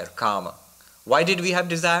desire, kama. Why did we have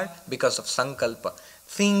desire? Because of sankalpa,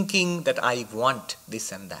 thinking that I want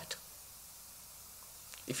this and that.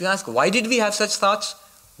 If you ask, why did we have such thoughts?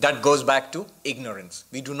 That goes back to ignorance.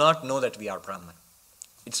 We do not know that we are Brahman.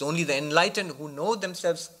 It's only the enlightened who know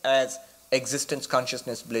themselves as existence,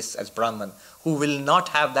 consciousness, bliss, as Brahman, who will not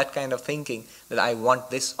have that kind of thinking that I want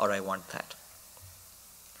this or I want that.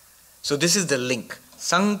 So this is the link.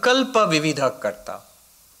 Sankalpa vividha karta.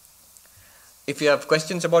 If you have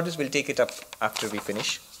questions about this, we'll take it up after we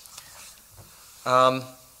finish.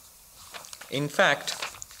 In fact,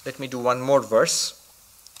 let me do one more verse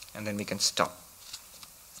and then we can stop.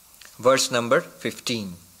 Verse number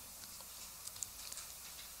 15.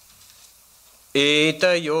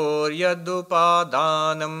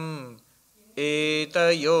 Etayoryadupadanam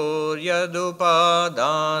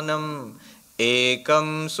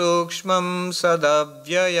ekam sukshmam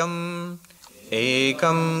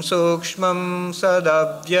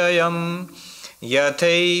sadavyayam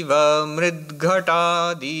yathaiva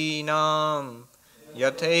mridghatadinam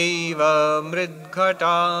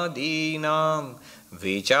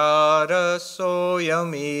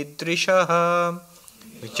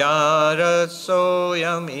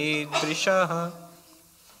vicarasoyamidrishaha.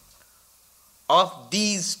 of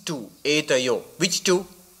these two, etayo. Which two?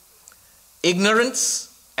 Ignorance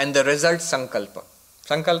and the result sankalpa.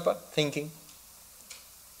 Sankalpa, thinking.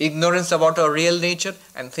 Ignorance about our real nature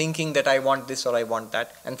and thinking that I want this or I want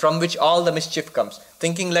that, and from which all the mischief comes.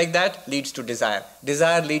 Thinking like that leads to desire.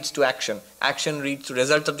 Desire leads to action. Action leads to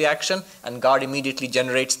result of the action, and God immediately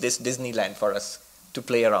generates this Disneyland for us to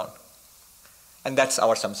play around. And that's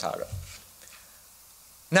our samsara.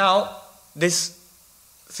 Now, this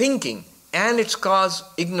thinking and its cause,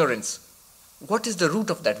 ignorance, what is the root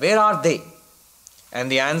of that? Where are they? And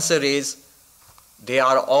the answer is, they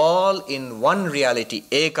are all in one reality,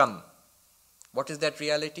 ekam. What is that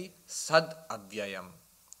reality? Sad avyayam.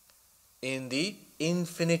 In the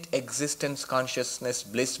infinite existence, consciousness,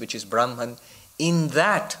 bliss, which is Brahman, in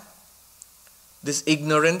that, this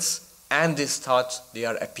ignorance and these thoughts, they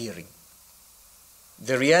are appearing.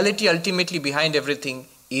 The reality ultimately behind everything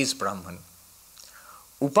is Brahman.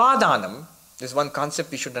 Upadanam, there's one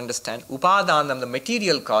concept we should understand. Upadanam, the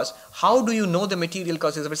material cause. How do you know the material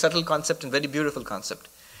cause? It's a very subtle concept and very beautiful concept.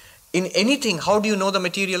 In anything, how do you know the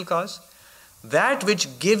material cause? That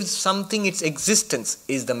which gives something its existence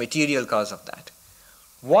is the material cause of that.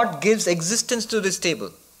 What gives existence to this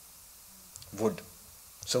table? Wood.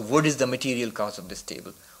 So wood is the material cause of this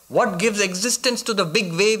table. What gives existence to the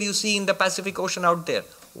big wave you see in the Pacific Ocean out there?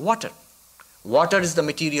 Water. Water is the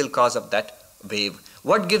material cause of that wave.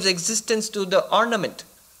 What gives existence to the ornament?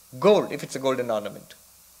 Gold, if it's a golden ornament.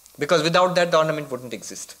 Because without that, the ornament wouldn't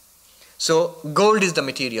exist. So, gold is the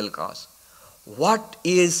material cause. What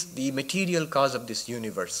is the material cause of this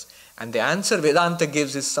universe? And the answer Vedanta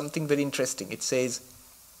gives is something very interesting. It says,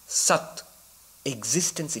 Sat,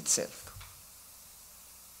 existence itself.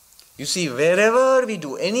 You see, wherever we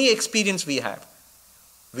do, any experience we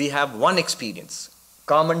have one experience,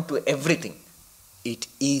 common to everything. It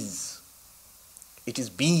is. It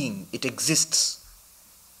is being, it exists.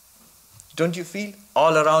 Don't you feel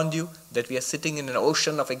all around you that we are sitting in an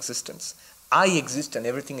ocean of existence? I exist and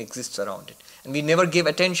everything exists around it. And we never give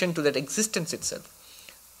attention to that existence itself.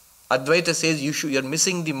 Advaita says you're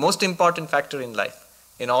missing the most important factor in life,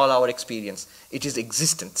 in all our experience. It is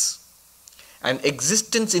existence. And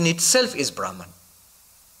existence in itself is Brahman.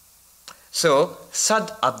 So, Sad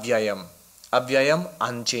Avyayam. Avyayam,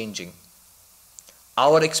 unchanging.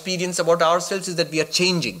 Our experience about ourselves is that we are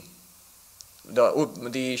changing.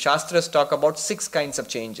 The Shastras talk about 6 kinds of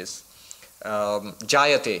changes.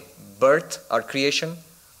 Jayate, birth or creation,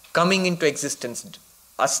 coming into existence,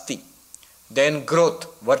 asti. Then growth,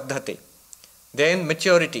 vardhate. Then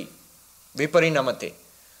maturity, viparinamate.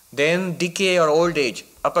 Then decay or old age,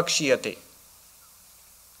 apakshiyate.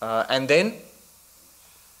 And then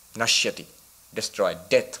nashyati, destroyed,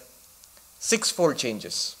 death. 6-fold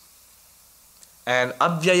changes. And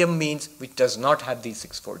avyayam means which does not have these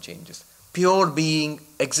 6-fold changes. Pure being,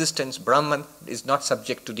 existence, Brahman is not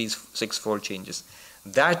subject to these 6-fold changes.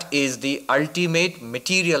 That is the ultimate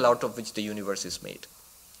material out of which the universe is made.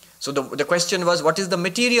 So the question was, what is the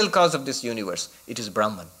material cause of this universe? It is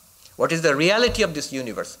Brahman. What is the reality of this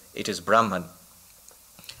universe? It is Brahman.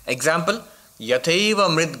 Example, yathaiva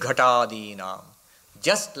mridghatadinam.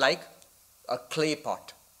 Just like a clay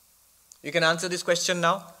pot. You can answer this question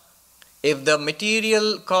now. If the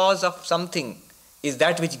material cause of something is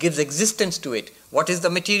that which gives existence to it, what is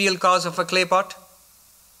the material cause of a clay pot?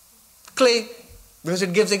 Clay, because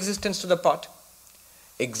it gives existence to the pot.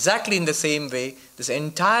 Exactly in the same way, this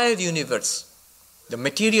entire universe, the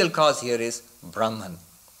material cause here is Brahman,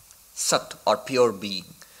 Sat or pure being.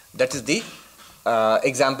 That is the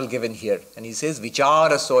example given here. And he says,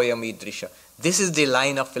 Vichara soyam idrisha. This is the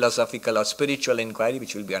line of philosophical or spiritual inquiry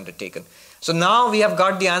which will be undertaken. So now we have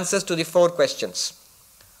got the answers to the 4 questions.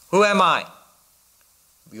 Who am I?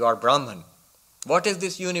 You are Brahman. What is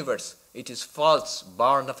this universe? It is false,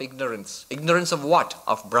 born of ignorance. Ignorance of what?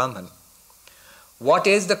 Of Brahman. What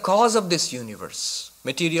is the cause of this universe?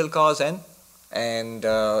 Material cause and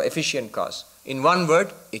efficient cause. In one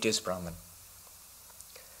word, it is Brahman.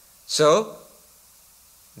 So,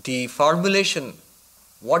 the formulation,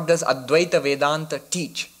 what does Advaita Vedanta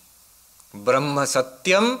teach? Brahma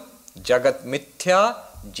Satyam Jagat Mithya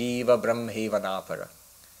Jiva Brahmeva Napara.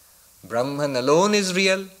 Brahman alone is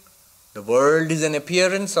real, the world is an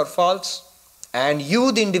appearance or false, and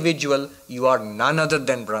you, the individual, you are none other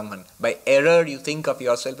than Brahman. By error, you think of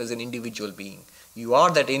yourself as an individual being. You are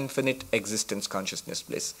that infinite existence, consciousness,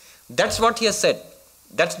 bliss. That's what he has said.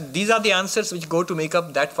 These are the answers which go to make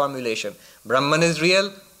up that formulation. Brahman is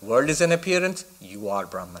real, world is an appearance, you are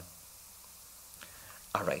Brahman.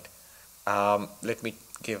 Alright, let me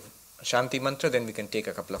give Shanti mantra, then we can take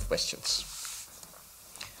a couple of questions.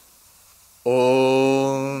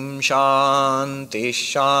 Om Shanti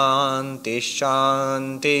Shanti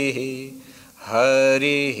Shanti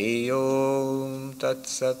Hari Om Tat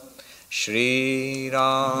Sat Shri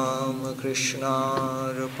Ram Krishna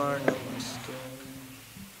Arpanamastu.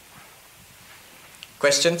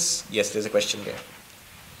 Questions? Yes, there's a question there.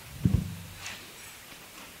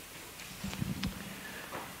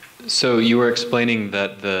 So you were explaining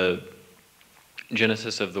that the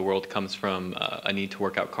genesis of the world comes from a need to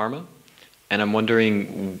work out karma, and I'm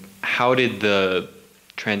wondering, how did the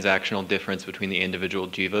transactional difference between the individual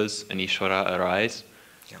jivas and Ishvara arise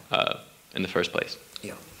in the first place?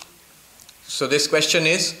 Yeah. So this question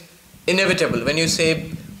is inevitable. When you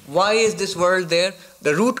say, why is this world there?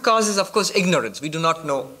 The root cause is, of course, ignorance. We do not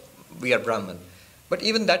know we are Brahman. But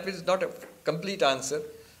even that is not a complete answer.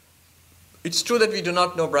 It's true that we do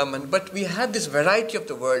not know Brahman, but we have this variety of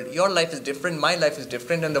the world. Your life is different, my life is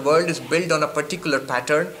different, and the world is built on a particular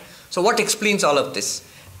pattern. So what explains all of this?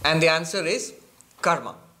 And the answer is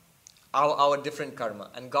karma, our different karma.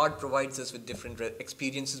 And God provides us with different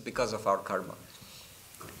experiences because of our karma.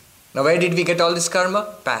 Now where did we get all this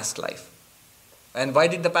karma? Past life. And why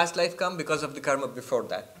did the past life come? Because of the karma before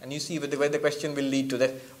that. And you see where the question will lead to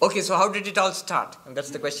that. Okay, so how did it all start? And that's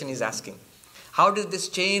the question he's asking. How did this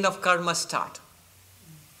chain of karma start?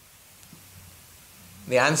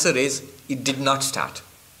 The answer is, it did not start.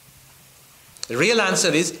 The real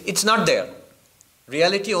answer is, it's not there.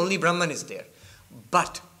 Reality, only Brahman is there.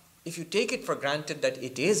 But if you take it for granted that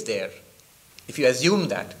it is there, if you assume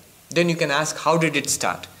that, then you can ask, how did it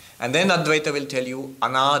start? And then Advaita will tell you,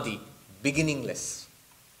 anadi, beginningless.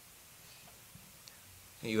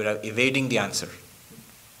 You are evading the answer.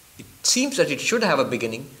 It seems that it should have a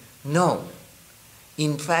beginning. No.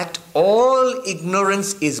 In fact, all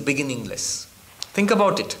ignorance is beginningless. Think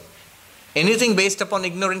about it. Anything based upon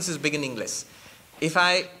ignorance is beginningless.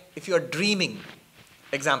 If you are dreaming,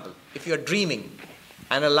 example, if you are dreaming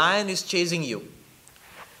and a lion is chasing you,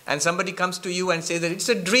 and somebody comes to you and says that it's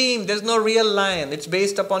a dream, there's no real lion, it's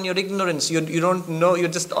based upon your ignorance, you don't know, you're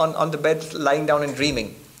just on the bed lying down and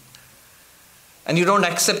dreaming, and you don't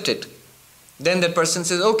accept it, then that person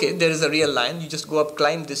says, okay, there is a real lion, you just go up,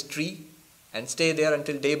 climb this tree and stay there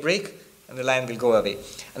until daybreak, and the lion will go away.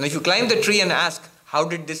 And if you climb the tree and ask, how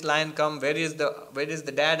did this lion come, where is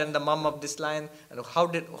the dad and the mom of this lion, and how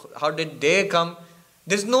did they come,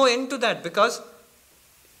 there's no end to that, because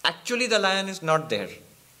actually the lion is not there.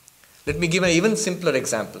 Let me give an even simpler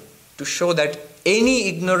example to show that any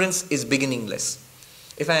ignorance is beginningless.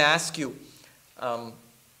 If I ask you,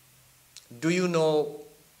 do you know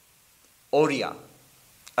Oriya,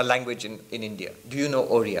 a language in India? Do you know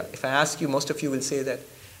Oriya? If I ask you, most of you will say that,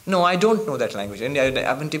 no, I don't know that language. And I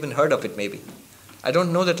haven't even heard of it maybe. I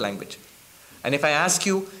don't know that language. And if I ask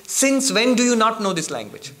you, since when do you not know this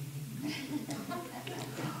language?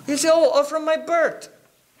 You'll say, oh, from my birth.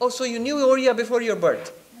 Oh, so you knew Oriya before your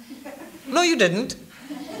birth. No, you didn't.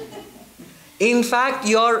 In fact,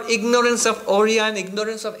 your ignorance of Oriya and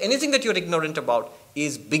ignorance of anything that you're ignorant about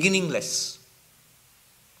is beginningless.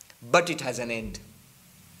 But it has an end.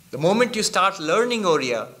 The moment you start learning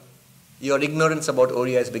Oriya, your ignorance about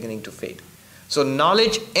Oriya is beginning to fade. So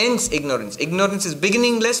knowledge ends ignorance. Ignorance is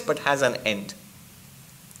beginningless but has an end.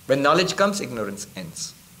 When knowledge comes, ignorance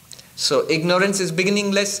ends. So ignorance is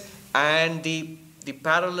beginningless, and the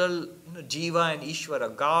parallel Jiva and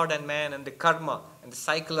Ishvara, God and man, and the karma and the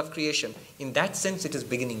cycle of creation, in that sense it is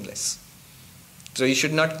beginningless. So you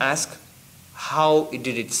should not ask how did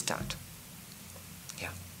it start.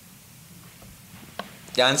 Yeah.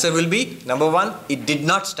 The answer will be, number one, it did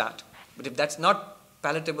not start. But if that's not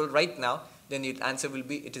palatable right now, then the answer will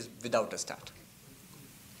be, it is without a start.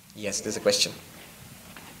 Yes, there's a question.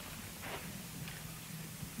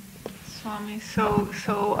 Swami,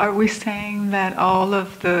 so are we saying that all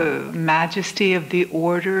of the majesty of the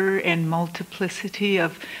order and multiplicity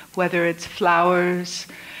of whether it's flowers,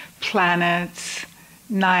 planets,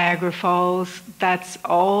 Niagara Falls, that's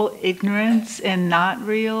all ignorance and not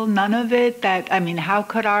real? None of it? How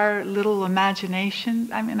could our little imagination?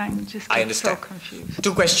 I'm just so confused.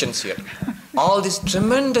 Two questions here. All this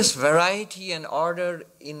tremendous variety and order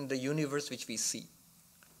in the universe which we see.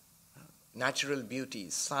 Natural beauty,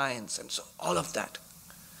 science, and so all of that.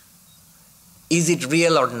 Is it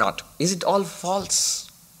real or not? Is it all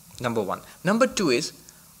false? Number one. Number two is,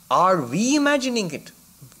 are we imagining it?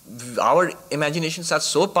 Our imaginations are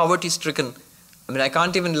so poverty-stricken. I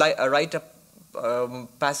can't even write a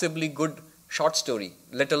passably good short story,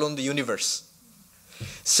 let alone the universe.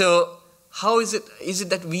 So, how is it? Is it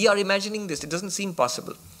that we are imagining this? It doesn't seem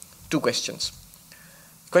possible. Two questions.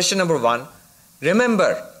 Question number one,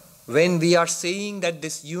 remember, when we are saying that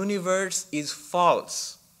this universe is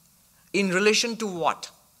false, in relation to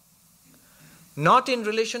what? Not in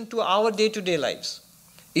relation to our day-to-day lives.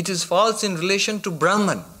 It is false in relation to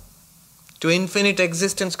Brahman, to infinite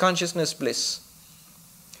existence, consciousness, bliss.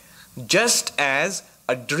 Just as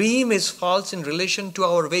a dream is false in relation to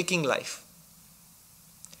our waking life.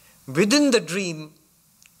 Within the dream,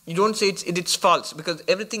 you don't say it's false, because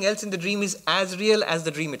everything else in the dream is as real as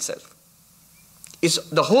the dream itself.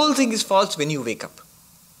 The whole thing is false when you wake up.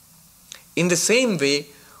 In the same way,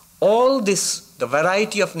 all this, the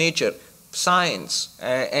variety of nature, science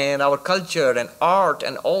and our culture and art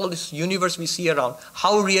and all this universe we see around,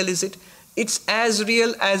 how real is it? It's as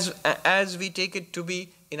real as we take it to be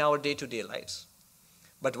in our day-to-day lives.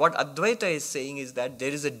 But what Advaita is saying is that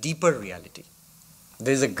there is a deeper reality.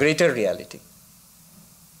 There is a greater reality.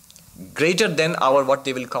 Greater than our what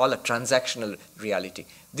they will call a transactional reality.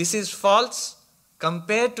 This is false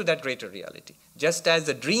compared to that greater reality. Just as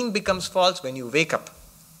the dream becomes false when you wake up.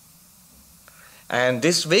 And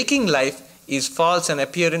this waking life is false in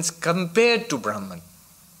appearance compared to Brahman.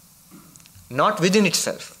 Not within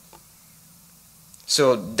itself.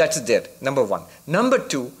 So that's there, number one. Number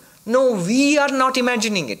two, no, we are not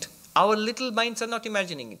imagining it. Our little minds are not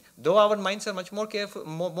imagining it. Though our minds are much more careful,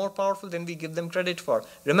 more powerful than we give them credit for.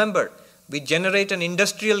 Remember, we generate an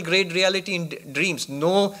industrial grade reality in dreams.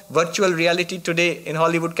 No virtual reality today in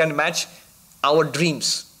Hollywood can match our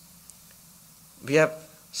dreams. We have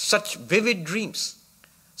such vivid dreams.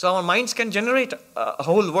 So our minds can generate a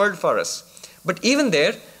whole world for us. But even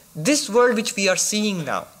there, this world which we are seeing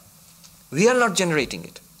now, we are not generating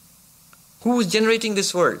it. Who is generating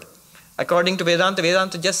this world? According to Vedanta,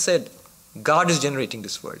 Vedanta just said, God is generating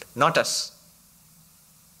this world, not us.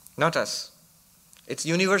 Not us. It's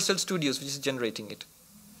Universal Studios which is generating it.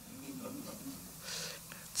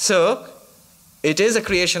 So, it is a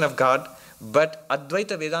creation of God, but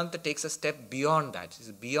Advaita Vedanta takes a step beyond that.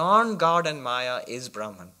 Beyond God and Maya is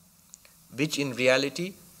Brahman, which in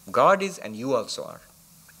reality God is and you also are.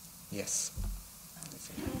 Yes.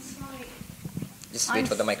 Just wait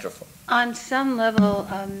for the microphone. On some level,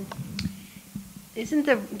 isn't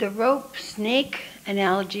the rope snake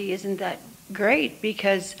analogy, isn't that great?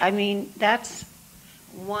 Because, I mean, that's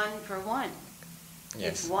one for one.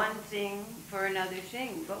 Yes. It's one thing for another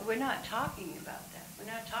thing. But we're not talking about that.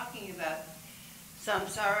 We're not talking about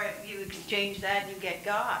samsara, you exchange that and you get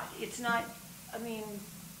God. It's not, I mean,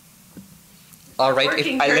 it's all not right,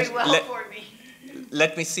 working very well for me.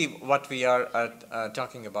 Let me see what we are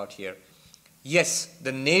talking about here. Yes,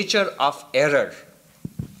 the nature of error,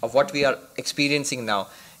 of what we are experiencing now,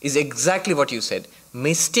 is exactly what you said.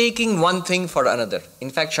 Mistaking one thing for another.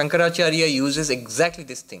 In fact, Shankaracharya uses exactly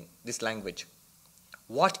this thing, this language.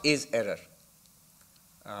 What is error?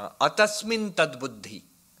 Atasmin tad buddhi.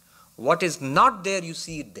 What is not there, you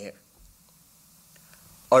see it there.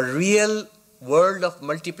 A real world of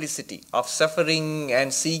multiplicity, of suffering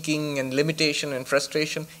and seeking and limitation and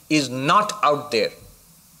frustration is not out there.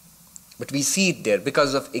 But we see it there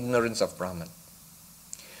because of ignorance of Brahman.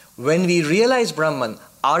 When we realize Brahman,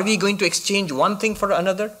 are we going to exchange one thing for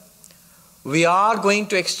another? We are going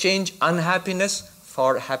to exchange unhappiness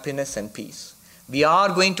for happiness and peace. We are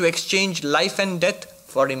going to exchange life and death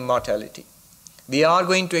for immortality. We are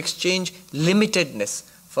going to exchange limitedness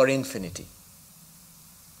for infinity.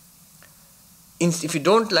 If you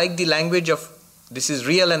don't like the language of this is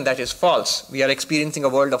real and that is false, we are experiencing a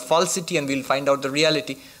world of falsity and we'll find out the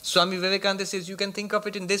reality. Swami Vivekananda says you can think of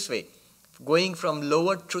it in this way, going from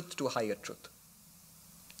lower truth to higher truth.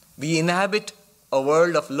 We inhabit a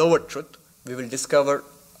world of lower truth, we will discover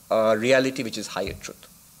a reality which is higher truth.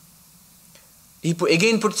 He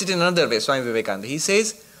again puts it in another way, Swami Vivekananda. He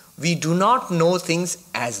says, we do not know things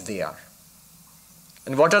as they are.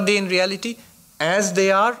 And what are they in reality? As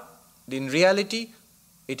they are, in reality,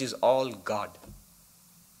 it is all God.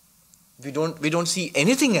 We don't see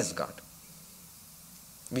anything as God.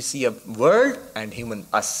 We see a world and human,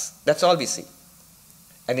 us. That's all we see.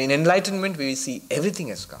 And in enlightenment, we will see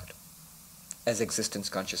everything as God, as existence,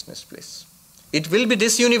 consciousness, bliss. It will be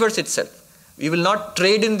this universe itself. We will not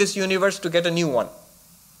trade in this universe to get a new one.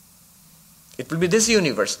 It will be this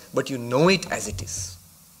universe, but you know it as it is.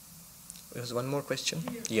 There's one more question?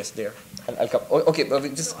 Yes, there. I'll come. Oh, okay, but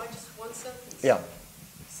just one sentence. Yeah.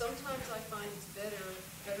 Sometimes I find it's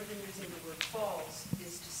better than using the word false,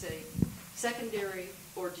 is to say secondary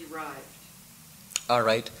or derived. All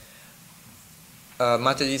right.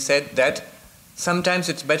 Mataji said that sometimes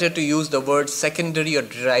it's better to use the word secondary or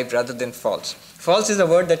derived rather than false. False is a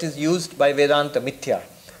word that is used by Vedanta, mithya.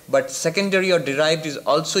 But secondary or derived is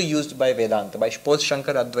also used by Vedanta. By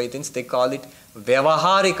post-Shankara Advaitins, they call it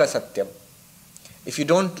Vyavaharika Satyam. If you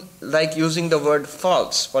don't like using the word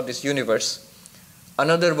false for this universe,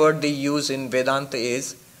 another word they use in Vedanta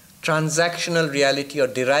is transactional reality or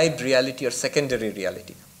derived reality or secondary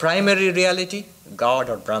reality. Primary reality, God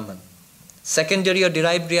or Brahman. Secondary or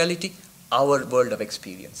derived reality, our world of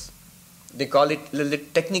experience. They call it, the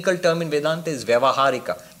technical term in Vedanta is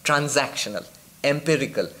Vyavaharika, transactional,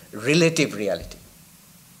 empirical, relative reality.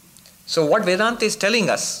 So what Vedanta is telling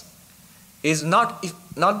us is not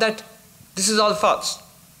that this is all false.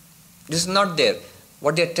 This is not there.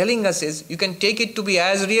 What they are telling us is you can take it to be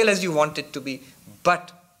as real as you want it to be,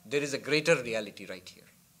 but there is a greater reality right here.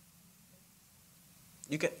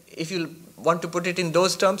 You can, if you want to put it in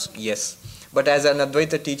those terms, yes. But as an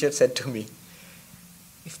Advaita teacher said to me,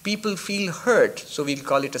 if people feel hurt, so we'll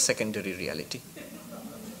call it a secondary reality.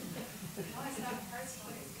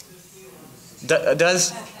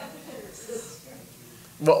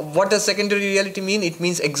 What does secondary reality mean? It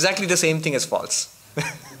means exactly the same thing as false.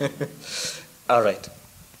 All right.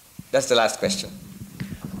 That's the last question.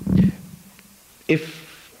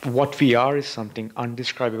 If what we are is something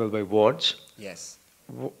undescribable by words, yes,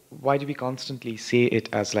 why do we constantly say it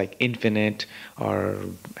as like infinite or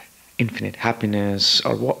infinite happiness,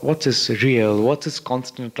 or what is real? What's this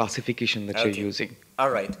constant classification that you're using? All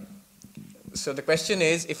right. So the question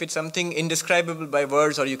is, if it's something indescribable by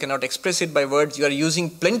words or you cannot express it by words, you are using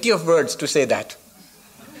plenty of words to say that.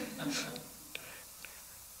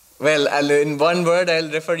 Well, in one word, I'll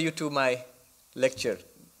refer you to my lecture,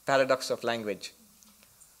 Paradox of Language.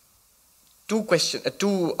 Two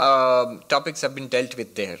topics have been dealt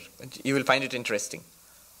with there. You will find it interesting.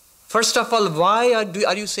 First of all, why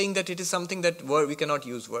are you saying that it is something that we cannot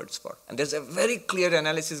use words for? And there's a very clear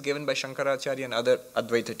analysis given by Shankaracharya and other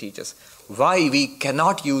Advaita teachers. Why we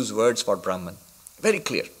cannot use words for Brahman. Very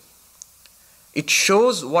clear. It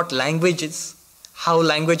shows what language is, how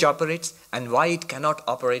language operates, and why it cannot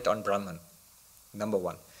operate on Brahman. Number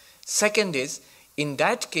one. Second is, in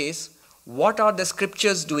that case, what are the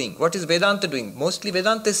scriptures doing? What is Vedanta doing? Mostly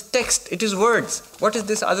Vedanta is text, it is words. What is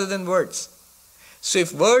this other than words? So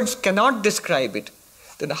if words cannot describe it,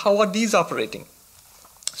 then how are these operating?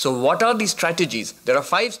 So what are these strategies? There are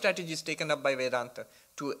 5 strategies taken up by Vedanta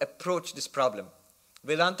to approach this problem.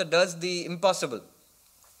 Vedanta does the impossible,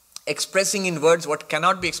 expressing in words what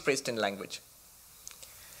cannot be expressed in language.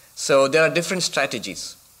 So there are different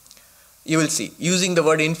strategies. You will see. Using the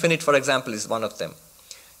word infinite, for example, is one of them.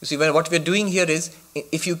 You see, what we are doing here is,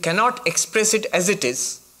 if you cannot express it as it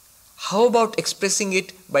is, how about expressing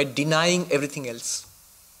it by denying everything else?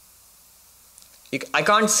 I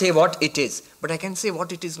can't say what it is, but I can say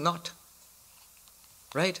what it is not.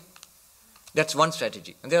 Right? That's one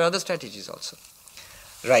strategy. And there are other strategies also.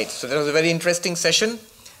 Right. So that was a very interesting session.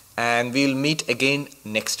 And we'll meet again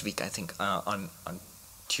next week, I think, on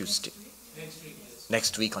Tuesday.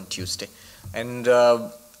 Next week on Tuesday. And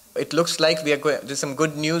it looks like there's some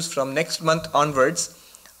good news from next month onwards.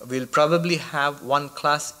 We'll probably have 1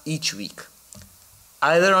 class each week,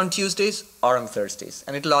 either on Tuesdays or on Thursdays,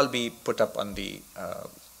 and it'll all be put up on the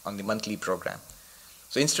monthly program.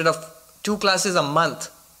 So instead of 2 classes a month,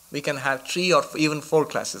 we can have 3 or even 4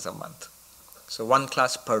 classes a month. So 1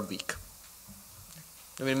 class per week.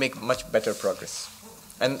 We'll make much better progress,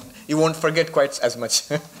 and you won't forget quite as much.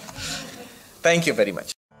 Thank you very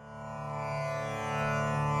much.